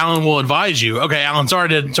 Alan will advise you. Okay, Alan, sorry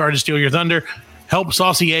to steal your thunder. Help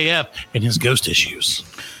Saucy AF in his ghost issues.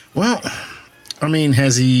 Well, I mean,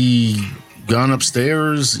 has he gone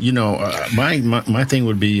upstairs? You know, my thing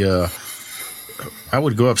would be I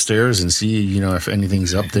would go upstairs and see, you know, if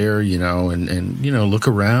anything's up there, you know, and you know, look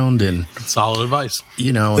around and solid advice,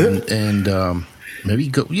 you know, and maybe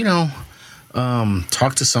go, you know,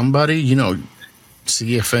 talk to somebody, you know,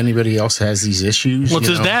 see if anybody else has these issues. Well, it's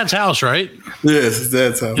his dad's house, right? Yes, his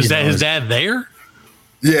dad's house. Is that his dad there?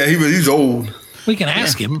 Yeah, he's old. We can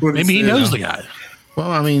ask him. Maybe he knows the guy. Well,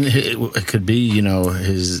 I mean, it could be, you know,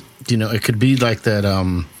 it could be like that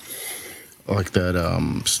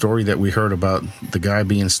story that we heard about the guy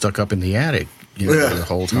being stuck up in the attic, you know, the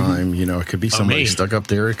whole time. You know, it could be somebody stuck up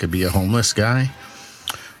there. It could be a homeless guy,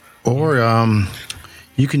 or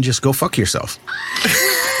you can just go fuck yourself.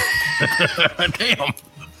 Damn.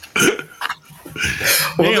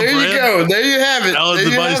 Well, there you go. There you have it. Alan's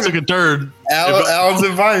advice took a turn. Alan's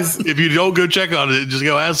advice. If you don't go check on it, just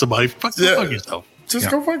go ask somebody. Fuck yourself. Just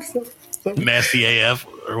go fuck yourself. Nasty AF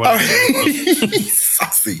or whatever.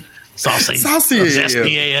 Saucy.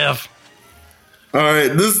 Zesty AF. All right,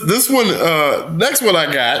 this one, next one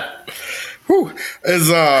I got, is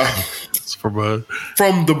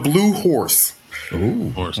from the Blue Horse. Ooh,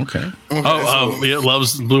 horse. Okay.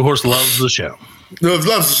 Blue Horse loves the show. Loves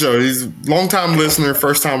the show. He's a long-time listener,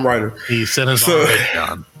 first-time writer. He sent us on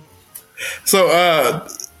Patreon. So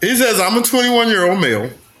he says, I'm a 21-year-old male,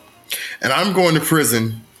 and I'm going to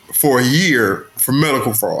prison for a year for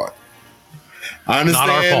medical fraud. I understand.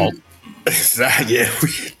 Not our fault. Yeah,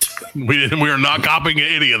 we are not copying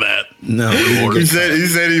any of that. No, he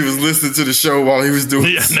said he was listening to the show while he was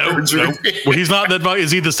doing surgery. No. Well, he's not that.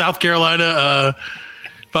 Is he the South Carolina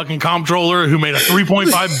fucking comptroller who made a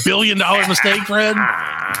 $3.5 billion mistake, Fred?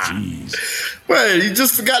 Jeez. Wait, he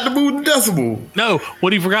just forgot to move the decimal. No,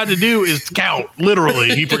 what he forgot to do is count.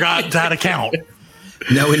 Literally, he forgot how to count.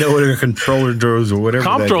 Now we know what a controller does or whatever.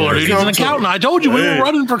 Comptroller, dude. He's an accountant. I told you we were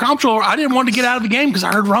running for comptroller. I didn't want to get out of the game because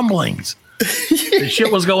I heard rumblings. The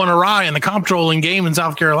shit was going awry in the comptrolling game in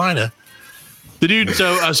South Carolina. The dude,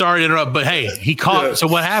 so sorry to interrupt, but hey, he caught. Yeah. So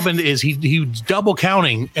what happened is he was double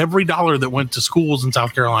counting every dollar that went to schools in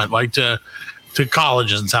South Carolina, like to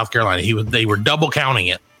colleges in South Carolina. They were double counting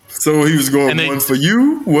it. So he was going one for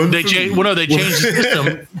you, one for me. Well, no, they changed the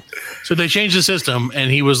system. So they changed the system, and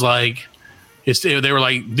he was like, they were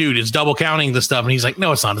like, dude, it's double counting the stuff, and he's like,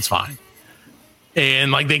 no, it's not, it's fine.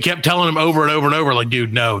 And like they kept telling him over and over and over, like,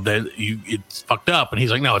 dude, no, it's fucked up, and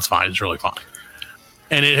he's like, no, it's fine, it's really fine.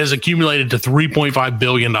 And it has accumulated to $3.5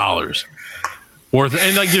 billion worth,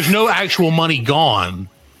 and like there's no actual money gone.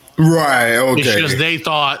 Right. Okay. It's just they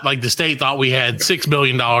thought, like the state thought we had $6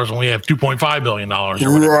 billion and we have $2.5 billion.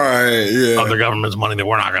 Right. Yeah. Of the government's money that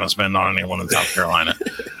we're not going to spend on anyone in South Carolina.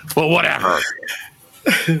 Well, whatever.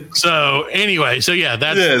 So anyway, that's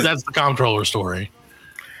the comptroller story.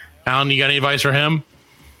 Alan, you got any advice for him?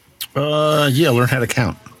 Yeah, learn how to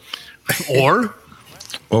count. Or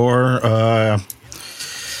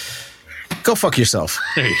go fuck yourself.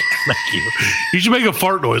 Hey, thank you. You should make a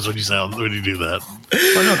fart noise when you do that.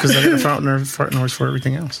 Oh no, because I got a fart noise for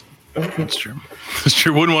everything else. That's true. That's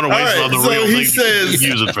true. Wouldn't want to waste on the real thing. Says,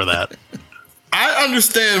 use it for that. I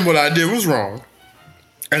understand what I did was wrong,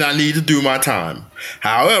 and I need to do my time.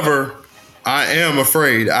 However, I am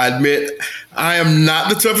afraid. I admit I am not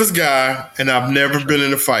the toughest guy, and I've never been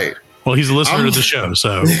in a fight. Well, he's a listener to the show,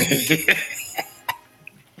 so.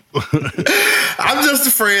 I'm just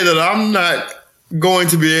afraid that I'm not going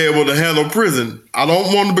to be able to handle prison. I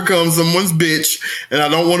don't want to become someone's bitch, and I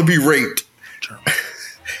don't want to be raped. Sure.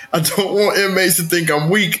 I don't want inmates to think I'm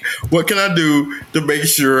weak. What can I do to make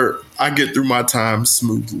sure I get through my time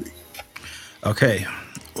smoothly? Okay.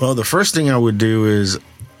 Well, the first thing I would do is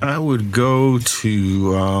I would go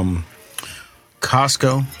to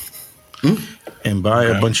Costco and buy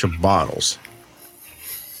a bunch of bottles.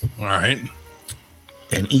 All right.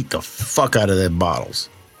 And eat the fuck out of their bottles.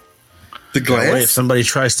 The glass? That way, if somebody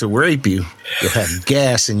tries to rape you, you'll have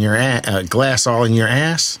gas in your glass all in your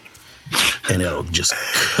ass, and it'll just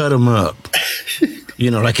cut them up. You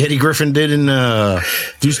know, like Eddie Griffin did in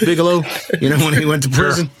Deuce Bigalow, you know, when he went to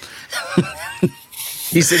prison.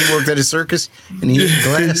 He said he worked at a circus and he ate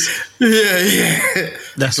glass. Yeah.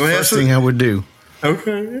 That's the first thing I would do.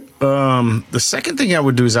 Okay. The second thing I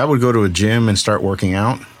would do is I would go to a gym and start working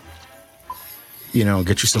out. You know,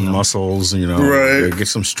 get you some muscles, you know, get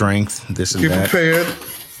some strength, this and that. Prepared.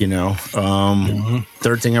 You know,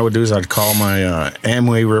 third thing I would do is I'd call my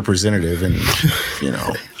Amway representative and, you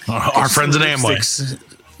know, our friends at Amway.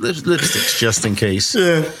 Lipsticks, just in case.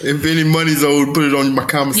 Yeah, if any money's owed, put it on my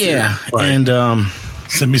commissary. Yeah, right. And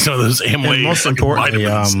send me some of those Amway. And most importantly,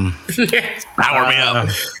 power me up.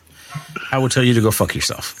 I will tell you to go fuck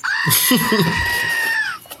yourself.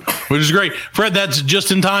 Which is great. Fred, that's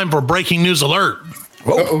just in time for breaking news alert.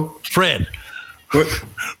 Uh-oh. Fred. What?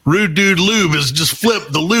 Rude Dude Lube has just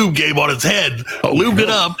flipped the lube game on its head, lubed it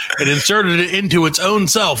up, and inserted it into its own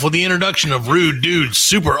self with the introduction of Rude Dude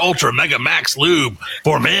Super Ultra Mega Max Lube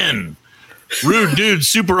for men. Rude Dude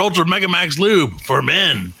Super Ultra Mega Max Lube for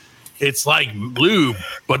men. It's like lube,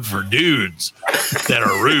 but for dudes that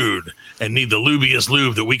are rude and need the lubiest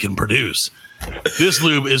lube that we can produce. This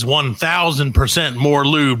lube is 1,000% more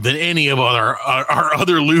lube than any of our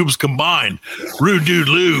other lubes combined. Rude Dude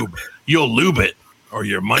Lube. You'll lube it or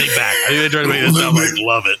your money back. I think they try to make it sound like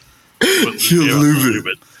love it. You'll lube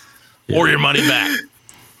it. Or your money back.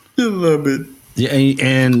 You'll love it. Yeah,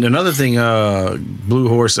 and another thing, Blue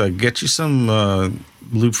Horse, get you some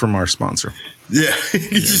lube from our sponsor. Yeah.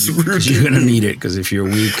 You're going to need it because if you're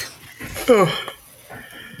weak,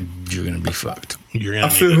 you're going to be fucked. I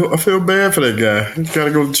feel bad for that guy. He's got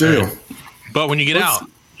to go to jail. But when you get out,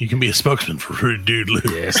 you can be a spokesman for Rude Dude Lube.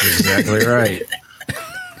 Yes, exactly right.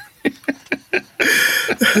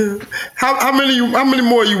 How many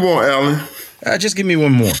more you want, Alan? Just give me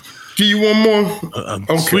one more. Give you one more?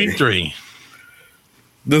 Okay. Sweet 3.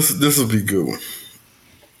 This will be a good one.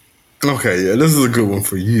 Okay, yeah, this is a good one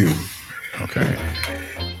for you. Okay.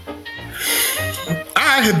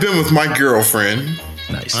 I have been with my girlfriend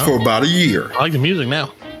for about a year. I like the music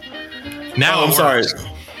now. I'm sorry.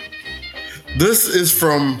 This is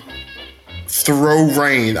from Throw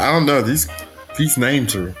Rain. I don't know. These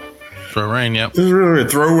names are... Throw Rain, yep. This is really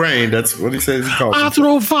Throw Rain. That's what he says he calls it. I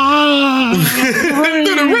throw fire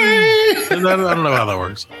through the rain. I don't know how that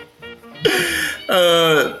works.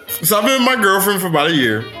 So I've been with my girlfriend for about a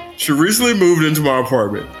year. She recently moved into my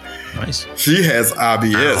apartment. Nice. She has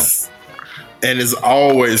IBS and is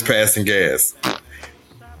always passing gas.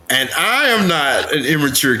 And I am not an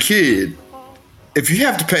immature kid. If you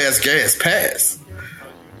have to pass gas, pass.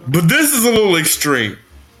 But this is a little extreme.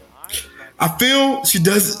 I feel she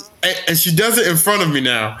does, and she does it in front of me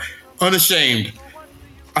now, unashamed.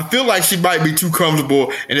 I feel like she might be too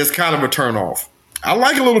comfortable, and it's kind of a turnoff. I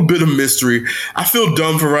like a little bit of mystery. I feel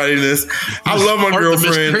dumb for writing this. I love my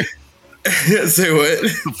girlfriend. Say what?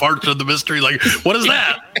 The farts of the mystery. Like, what is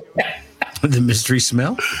that? The mystery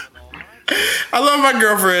smell? I love my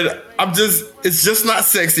girlfriend. It's just not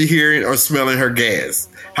sexy hearing or smelling her gas.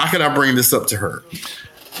 How can I bring this up to her?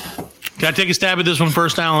 Can I take a stab at this one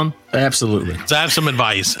first, Alan? Absolutely. So I have some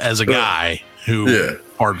advice as a guy who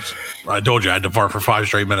farts. I told you I had to fart for 5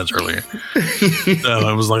 straight minutes earlier.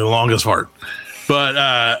 It was like the longest fart.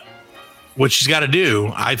 But what she's got to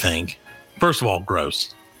do, I think, first of all,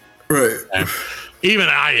 gross. Right. Even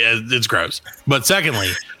it's gross. But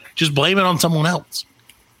secondly, just blame it on someone else.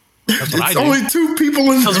 That's what I do. Only 2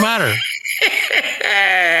 people in. Doesn't matter.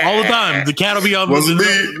 All the time. The cat will be on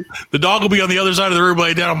the dog will be on the other side of the room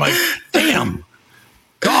laying down. I'm like, damn.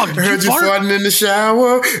 Dog, I heard you farting in the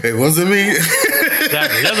shower. It wasn't me.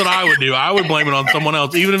 Exactly. That's what I would do. I would blame it on someone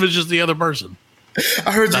else, even if it's just the other person.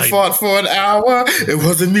 I heard you fart for an hour. It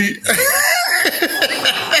wasn't me.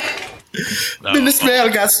 Then the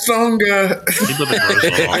smell got stronger.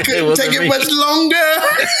 I couldn't take it much longer.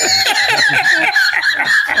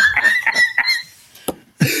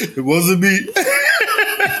 It wasn't me.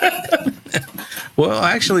 Well,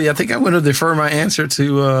 actually, I think I'm going to defer my answer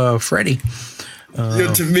to Freddie.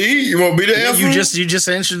 To me? You want me to answer? You just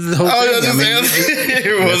answered the whole thing.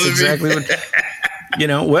 It wasn't exactly me.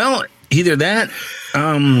 What, well, either that,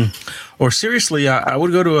 or seriously, I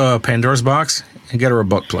would go to Pandora's Box and get her a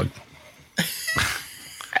butt plug.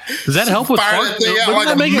 Does that help with fire that thing out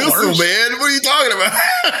like a missile, man? What are you talking about?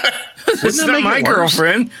 It's not my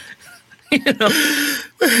girlfriend.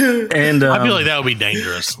 And I feel like that would be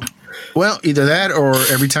dangerous. Well, either that or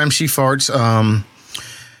every time she farts,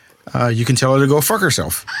 you can tell her to go fuck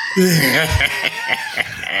herself.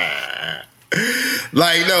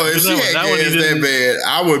 Like, no, if she had gas that bad,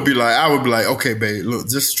 I would be like, okay, babe, look,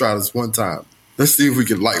 just try this one time. Let's see if we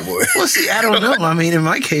can like one. Well, see, I don't know. I mean, in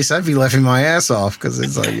my case, I'd be laughing my ass off because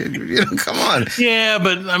it's like, come on. Yeah,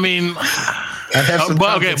 but I mean, I'd have some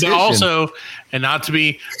okay, but also, and not to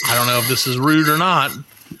be, I don't know if this is rude or not,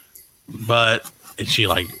 but is she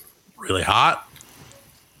like really hot?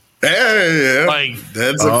 Yeah. Like,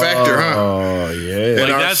 that's a factor, huh? Oh, yeah.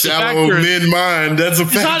 In like, our shallow men mind, that's a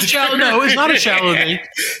factor. It's not shallow. No, it's not a shallow thing.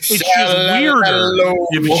 It's just weirder.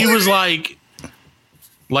 If she was like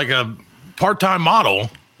a part-time model.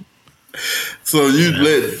 So you'd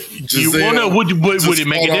let Giselle would it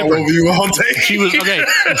make a difference? Over you all day? She was okay.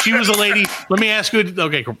 If she was a lady. Let me ask you.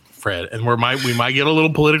 Okay, Fred, and we might get a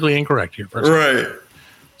little politically incorrect here. Right.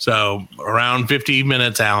 So around 50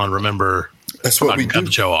 minutes, Alan. Remember. That's what we cut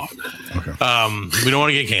the show off. Okay. We don't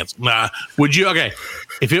want to get canceled. Nah. Would you? Okay.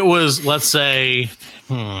 If it was, let's say,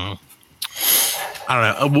 I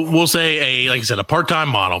don't know. We'll say like I said, a part-time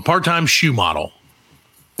model, part-time shoe model,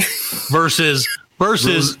 versus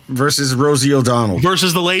Rosie O'Donnell,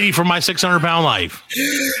 versus the lady from My 600-Pound Life.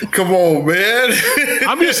 Come on, man.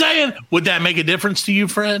 I'm just saying, would that make a difference to you,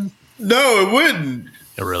 Fred? No, it wouldn't.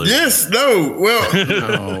 It really. Yes. Would. No. Well.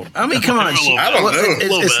 No. I mean, come on. I don't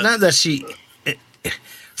know. It's not that she.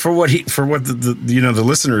 For what the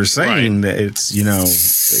listener is saying, that it's she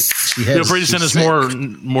has. Feel free to send us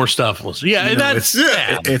more stuff. Yeah, it's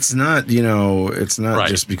not it's not right.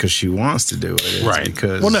 just because she wants to do it. It's right.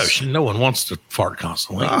 Because no one wants to fart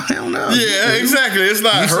constantly. Oh hell no. Yeah, exactly. It's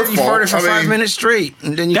not her fault. You farted for 5 minutes straight,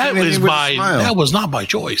 and then you that was not by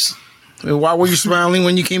choice. Why were you smiling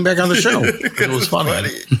when you came back on the show? It was funny.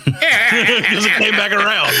 Because it came back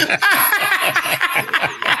around.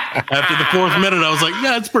 After the 4th minute, I was like,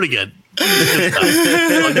 yeah, it's pretty good.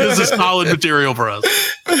 This is solid material for us.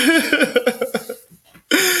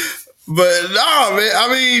 But no, man, I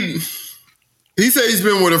mean, he said he's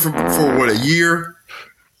been with her for what, a year?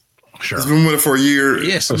 Sure. He's been with her for a year.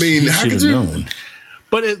 Yes. I mean, how could you? Known.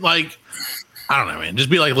 But it like, I don't know, man. Just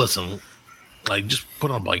be like, listen, like, just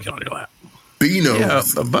put on a blanket on your lap. Beano. Yeah,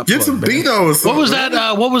 get some Beanos. What was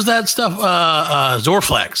that? What was that stuff?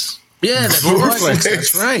 Zorflex. Yeah, Zorflex.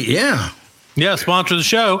 That's right. Yeah. Yeah, sponsor the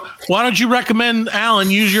show. Why don't you recommend, Alan,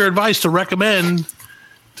 use your advice to recommend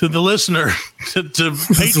to the listener to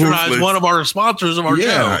patronize one of our sponsors of our show?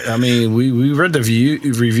 Yeah, I mean, we read the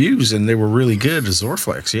reviews and they were really good.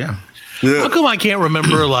 Zorflex, yeah. How come I can't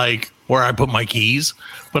remember like where I put my keys,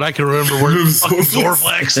 but I can remember where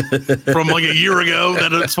Zorflex from like a year ago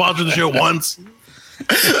that it sponsored the show once.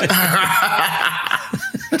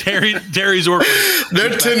 Terry Zorflex.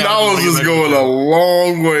 That $10 is going a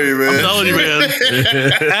long way, man. I'm telling you, man.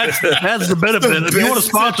 That's the benefit. If you want to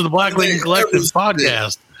sponsor the Black Lincoln Collective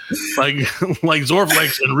podcast, like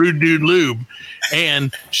Zorflex and Rude Dude Lube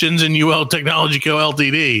and Shenzhen UL Technology Co.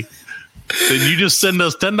 Ltd., then you just send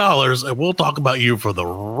us $10 and we'll talk about you for the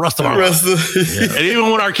rest of our lives. And even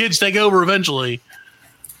when our kids take over eventually,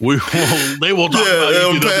 they will talk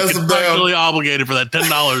about you. They're contractually obligated for that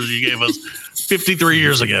 $10 you gave us 53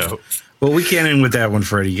 years ago. Well, we can't end with that one,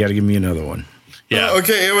 Freddie. You got to give me another one. Yeah.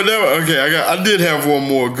 Okay. I did have one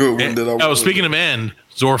more good one that I. Oh, speaking of end,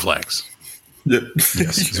 Zorflex. Yeah.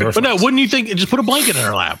 Yes, Zorflex. But no, wouldn't you think? Just put a blanket in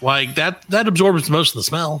her lap, like that absorbs most of the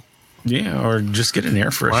smell. Yeah, or just get an air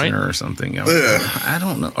freshener or something. Yeah. I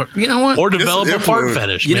don't know. Or, you know what? Or develop a fart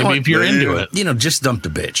fetish. Maybe if you're into it. Just dump the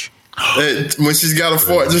bitch. Hey, when she's got a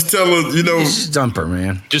fart, just tell her, just dump her,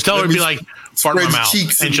 man. Just tell her to be like, fart in my mouth,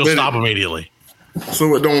 and she'll stop immediately.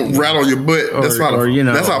 So it don't rattle your butt. That's how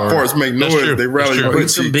farts make noise. They rattle your butt. Eat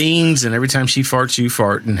some beans, and every time she farts, you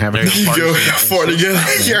fart and have a fart together.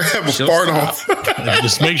 You have a fart off.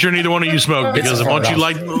 Just make sure neither one of you smoke, because once you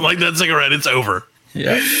like that cigarette, it's over.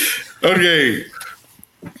 Yeah. Okay.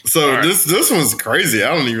 So this one's crazy.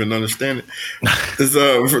 I don't even understand it.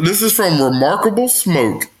 This is from Remarkable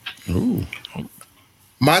Smoke. Ooh.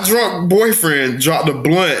 My drunk boyfriend dropped a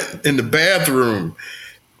blunt in the bathroom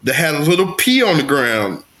that had a little pee on the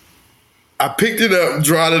ground. I picked it up,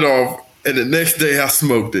 dried it off, and the next day I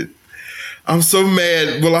smoked it. I'm so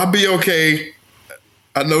mad. Will I be okay?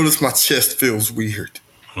 I noticed my chest feels weird.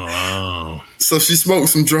 Oh. So she smoked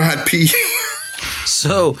some dried pee.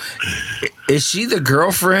 So, is she the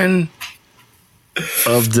girlfriend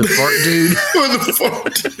of the fart dude?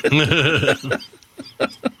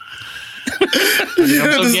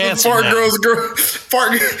 This is fart girls.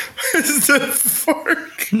 Fart.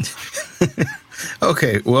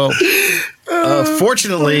 Okay, well,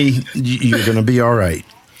 fortunately, you're going to be all right.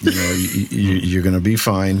 You know, you're going to be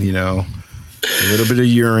fine. You know, a little bit of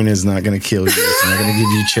urine is not going to kill you. It's not going to give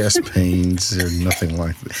you chest pains or nothing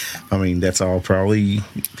like that. I mean, that's all probably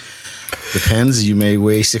depends. You may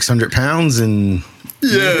weigh 600 pounds and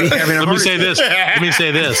Let me say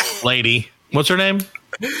this, lady. What's her name?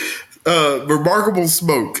 Remarkable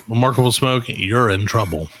Smoke. Remarkable Smoke. You're in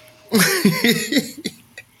trouble.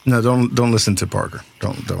 No, don't listen to Parker.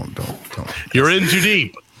 Don't. You're in too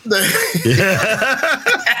deep.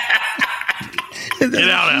 Get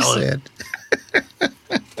out, Alan.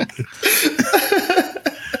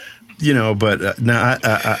 You know, but no,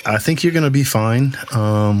 I think you're going to be fine.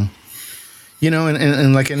 You know,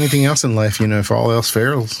 and like anything else in life, you know, if all else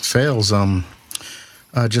fails,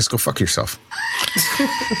 just go fuck yourself. This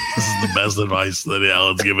is the best advice that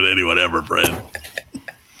Alan's given anyone ever, Fred.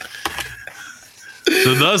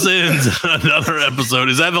 So thus ends another episode.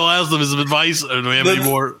 Is that the last of his advice? Or do we have any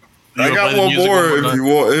more? I got one more if you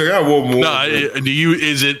want. I got one more. No, do you?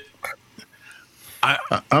 Is it? I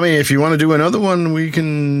mean, if you want to do another one, we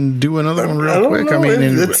can do another one real quick. know. I mean,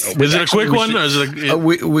 is it a quick one, or is it?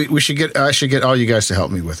 We should get. I should get all you guys to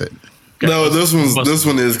help me with it. Okay. No, this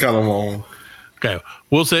one is kind of long. Okay,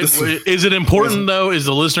 we'll say. Is it important though? Is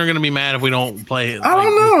the listener going to be mad if we don't play it? I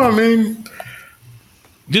don't know. I mean,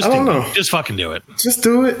 just I don't know. Just fucking do it. Just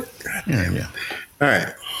do it. Yeah. All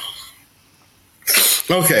right.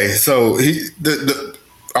 Okay, so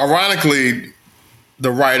ironically,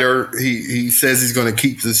 the writer he says he's going to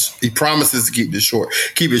keep this. He promises to keep it short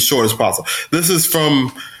as possible. This is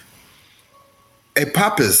from A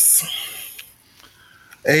Papis.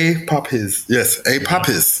 Yes, A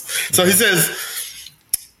Papis. So he says,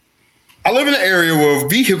 I live in an area where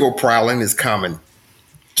vehicle prowling is common.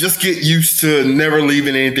 Just get used to never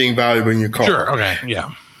leaving anything valuable in your car. Sure. Okay.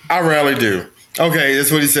 Yeah. I rarely do. Okay,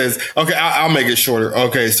 that's what he says. Okay, I'll make it shorter.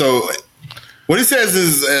 Okay, so what he says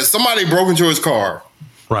is somebody broke into his car.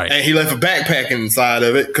 Right. And he left a backpack inside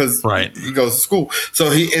of it because he goes to school. So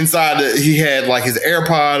he had like his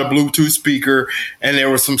AirPod, a Bluetooth speaker, and there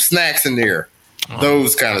were some snacks in there.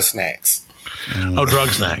 Those kind of snacks. Oh, drug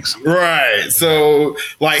snacks. Right. So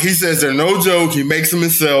like he says they're no joke. He makes them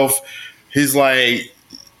himself. He's like,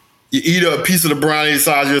 you eat a piece of the brownie the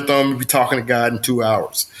size of your thumb, you'll be talking to God in 2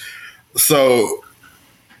 hours. So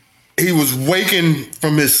he was waking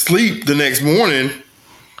from his sleep the next morning.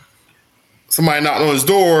 Somebody knocked on his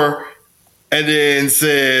door and then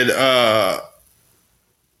said,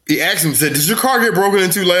 he asked him, said, did your car get broken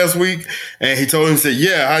into last week? And he told him, said,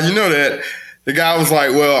 yeah, how'd you know that? The guy was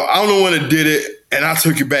like, well, I don't know when it did it, and I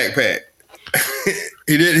took your backpack.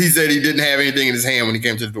 He said he didn't have anything in his hand when he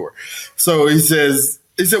came to the door. So he said,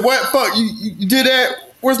 what? Fuck, you did that?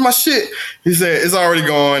 Where's my shit? He said, it's already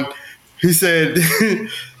gone. He said,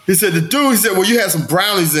 the dude, he said, well, you had some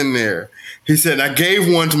brownies in there. He said, I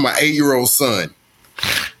gave one to my 8-year-old son.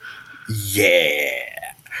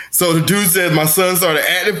 Yeah. So the dude said, my son started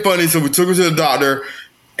acting funny, so we took him to the doctor,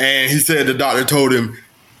 and he said the doctor told him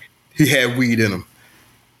he had weed in him.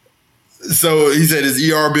 So he said his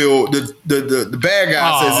ER bill, the bad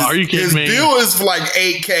guy says his bill is for like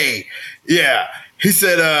 $8,000. Yeah. He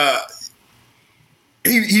said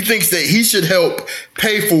he thinks that he should help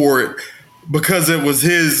pay for it because it was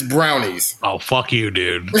his brownies. Oh, fuck you,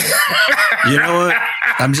 dude. You know what?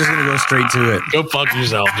 I'm just going to go straight to it. Go fuck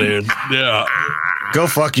yourself, dude. Yeah. Go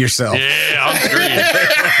fuck yourself. Yeah, I'm agree.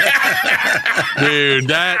 Dude,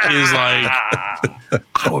 that is like,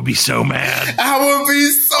 I would be so mad. I would be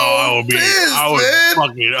so pissed, I would man.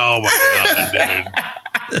 fucking, oh my God, dude.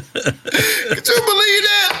 Could you believe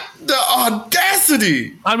that? The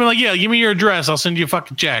audacity. I'd be like, yeah, give me your address. I'll send you a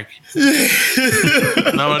fucking check.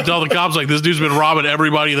 And I'm going to tell the cops, like, this dude's been robbing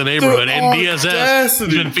everybody in the neighborhood. And DSS has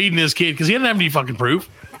been feeding this kid because he didn't have any fucking proof.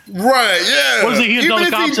 Right, yeah. What is he? Even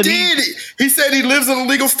if he did, he said he lives in a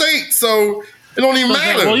legal state, so it don't even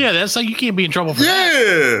matter. Well, yeah, that's like, you can't be in trouble for that.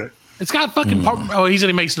 Yeah. It's got fucking, oh, he said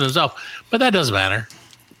he makes it himself. But that doesn't matter.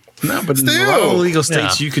 No, but in a lot of legal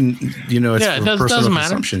states, you can, you know, it's for personal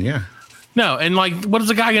consumption. Yeah. No, and like, what is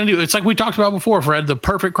the guy going to do? It's like we talked about before, Fred. The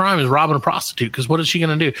perfect crime is robbing a prostitute because what is she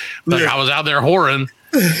going to do? Like, I was out there whoring,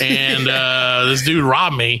 and this dude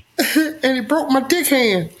robbed me, and he broke my dick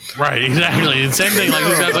hand. Right, exactly. And same thing. Like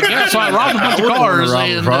this guy's like, yeah, so I robbed a bunch of cars. Rob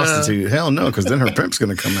a prostitute? Hell no, because then her pimp's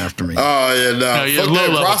going to come after me. Oh yeah, no. Fuck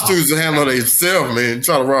that. Prostitutes handle themselves, man.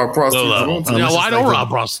 Try to rob prostitutes. No, I don't rob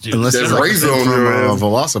prostitutes. Unless it's like a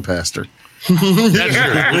Velocipaster. That's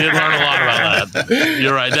true. We did learn a lot about that.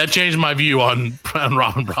 You're right. That changed my view on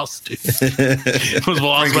Robin prostitutes. It was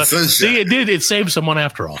philosophy. See, it did. It saved someone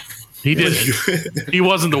after all. He did it. He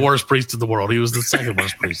wasn't the worst priest in the world. He was the second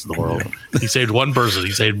worst priest in the world. He saved one person.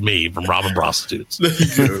 He saved me from robbing prostitutes.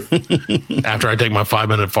 After I take my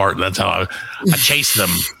 5-minute fart, that's how I chase them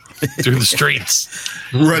through the streets.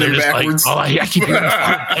 Running backwards. Like, I keep hearing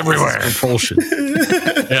fart everywhere. Propulsion.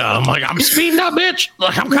 Yeah, I'm like, I'm speeding up, bitch.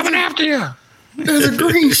 Look, I'm coming after you. There's a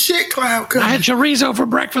green shit cloud coming. I had chorizo for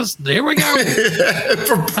breakfast. Here we go.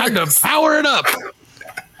 Time to power it up.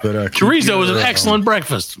 But chorizo was an excellent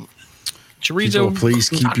breakfast. Chorizo. People, please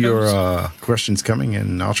keep your questions coming,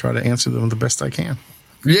 and I'll try to answer them the best I can.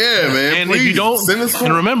 Yeah, man. And please, if you don't,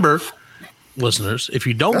 and remember, listeners, if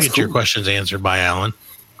you don't get your questions answered by Alan,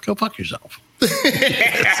 go fuck yourself.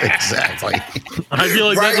 Exactly. I feel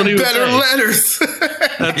like that's what he would better say. letters.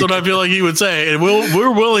 That's what I feel like he would say. And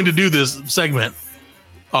we're willing to do this segment.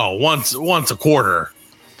 once a quarter.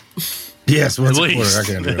 Yes, once at a least. quarter. I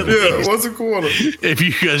can do it. Yeah, once a quarter. If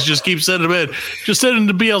you guys just keep sending them in, just send them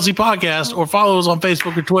to BLC Podcast or follow us on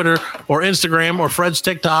Facebook or Twitter or Instagram or Fred's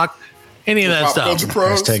TikTok, any of that stuff.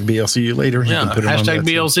 Hashtag BLC you later. You Yeah, can put it on hashtag that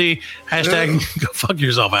too. BLC, hashtag go fuck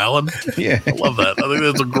yourself, Alan. Yeah. I love that. I think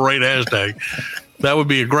that's a great hashtag. That would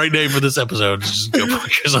be a great name for this episode. Just go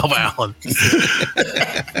fuck yourself, Alan.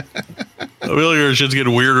 I feel like our shit's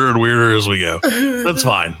getting weirder and weirder as we go. That's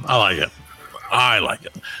fine. I like it.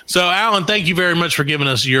 So, Alan, thank you very much for giving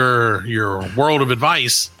us your world of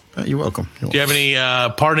advice. You're welcome. Do you have any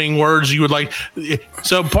parting words you would like?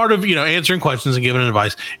 So, part of answering questions and giving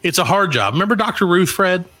advice, it's a hard job. Remember Dr. Ruth,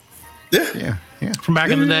 Fred? Yeah. From back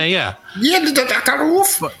in the day, yeah. Yeah, Dr.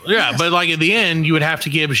 Ruth. Yeah, but like at the end, she would have to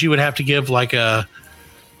give like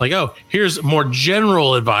here's more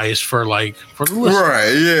general advice for the listener.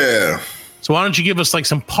 Right, yeah. So why don't you give us like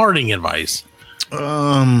some parting advice?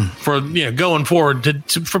 For going forward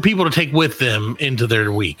for people to take with them into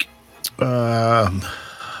their week.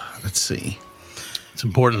 Let's see. It's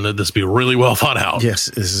important that this be really well thought out. Yes,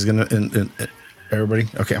 this is gonna. Everybody,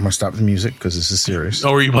 okay, I'm gonna stop the music because this is serious.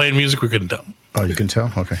 Oh, were you playing music? We couldn't tell. Oh, you can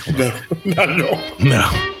tell. Okay. No.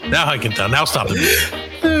 Now I can tell. Now stop the music.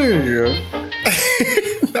 There you go.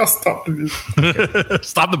 Now stop the music.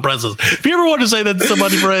 Stop the presses. If you ever want to say that to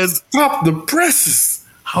somebody, Fred, stop the presses.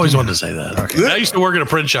 I always wanted to say that. Okay. I used to work at a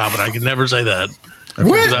print shop, and I could never say that.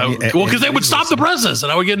 What? Because they would stop the presses,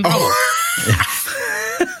 and I would get in trouble.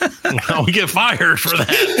 I would get fired for that.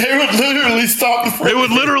 They would literally stop the presses. They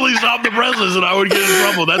would literally stop the presses, and I would get in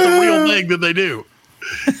trouble. That's a real thing that they do.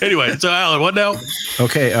 Anyway, so Alan, what now?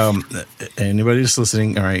 Okay, anybody that's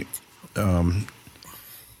listening, all right.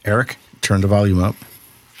 Eric, turn the volume up.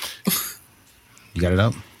 You got it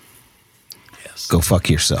up? Yes. Go fuck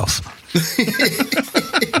yourself.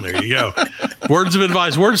 There you go. Words of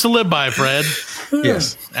advice, words to live by, Fred.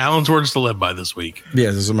 Yes. Alan's words to live by this week.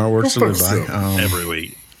 Yeah, those are my words to live by. Every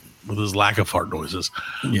week with his lack of fart noises.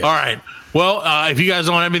 Yes. All right. Well, if you guys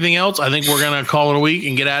don't have anything else, I think we're going to call it a week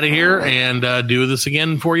and get out of here and do this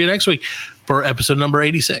again for you next week for episode number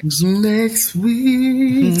 86. Next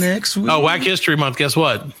week. Oh, Whack History Month. Guess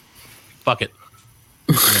what? Fuck it.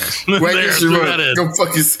 Whack History Month. Go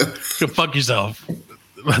fuck yourself. Go fuck yourself.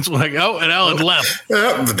 That's what I go. And Alan left.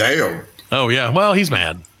 Damn. Oh, yeah. Well, he's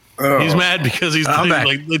mad. Oh. He's mad because he's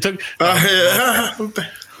like they took.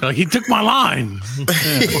 Like he took my line.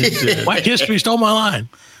 Whack History stole my line.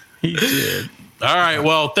 He did. All right.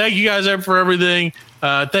 Well, thank you guys for everything.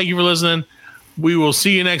 Thank you for listening. We will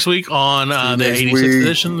see you next week on the 86th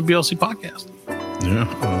edition of the BLC podcast.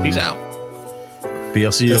 Yeah. Peace out.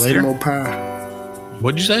 BLC you later.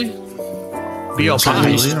 What'd you say? BL pie.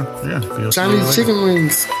 Yeah. Chinese chicken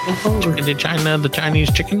wings. Chicken in China, the Chinese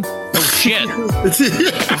chicken. Oh shit! What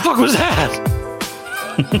the fuck was that?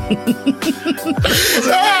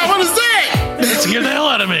 What is that? That scared the hell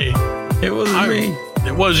out of me. It wasn't me.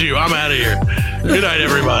 It was you. I'm out of here. Good night,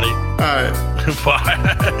 everybody. All right. Bye.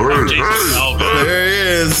 There he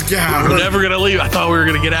is. God, we're never gonna leave. I thought we were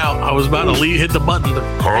gonna get out. I was about to leave. Hit the button.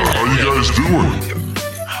 How you guys doing?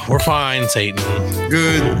 We're fine, Satan.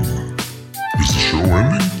 Good. Is the show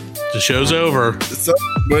ending? The show's over. It's up,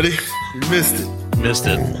 buddy. You missed it. Missed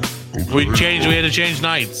it. Okay. We had to change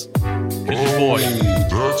nights. Good boy.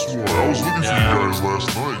 That's why I was looking for you guys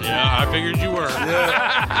last night. Yeah, I figured you were.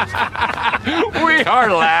 We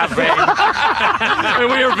are laughing.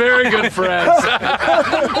 And we are very good friends.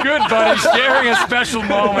 Good buddy, sharing a special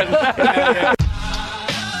moment.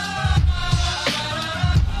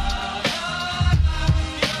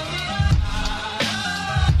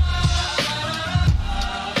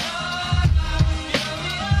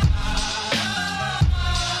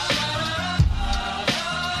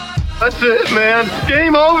 That's it, man.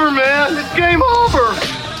 Game over, man. It's game over.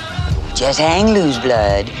 Just hang loose,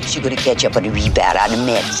 blood. She's gonna catch up on the rebound on the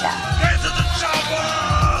Mets side. Get to the chopper!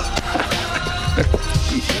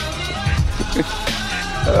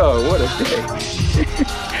 Oh, what a day.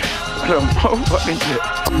 What a day.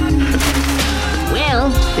 Well,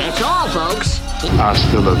 that's all, folks.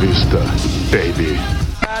 Hasta la vista, baby.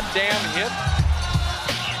 Goddamn hit.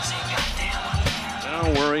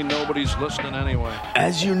 Don't worry, nobody's listening anyway.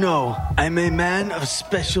 As you know, I'm a man of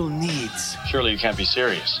special needs. Surely you can't be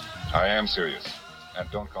serious. I am serious. And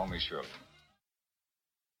don't call me Shirley.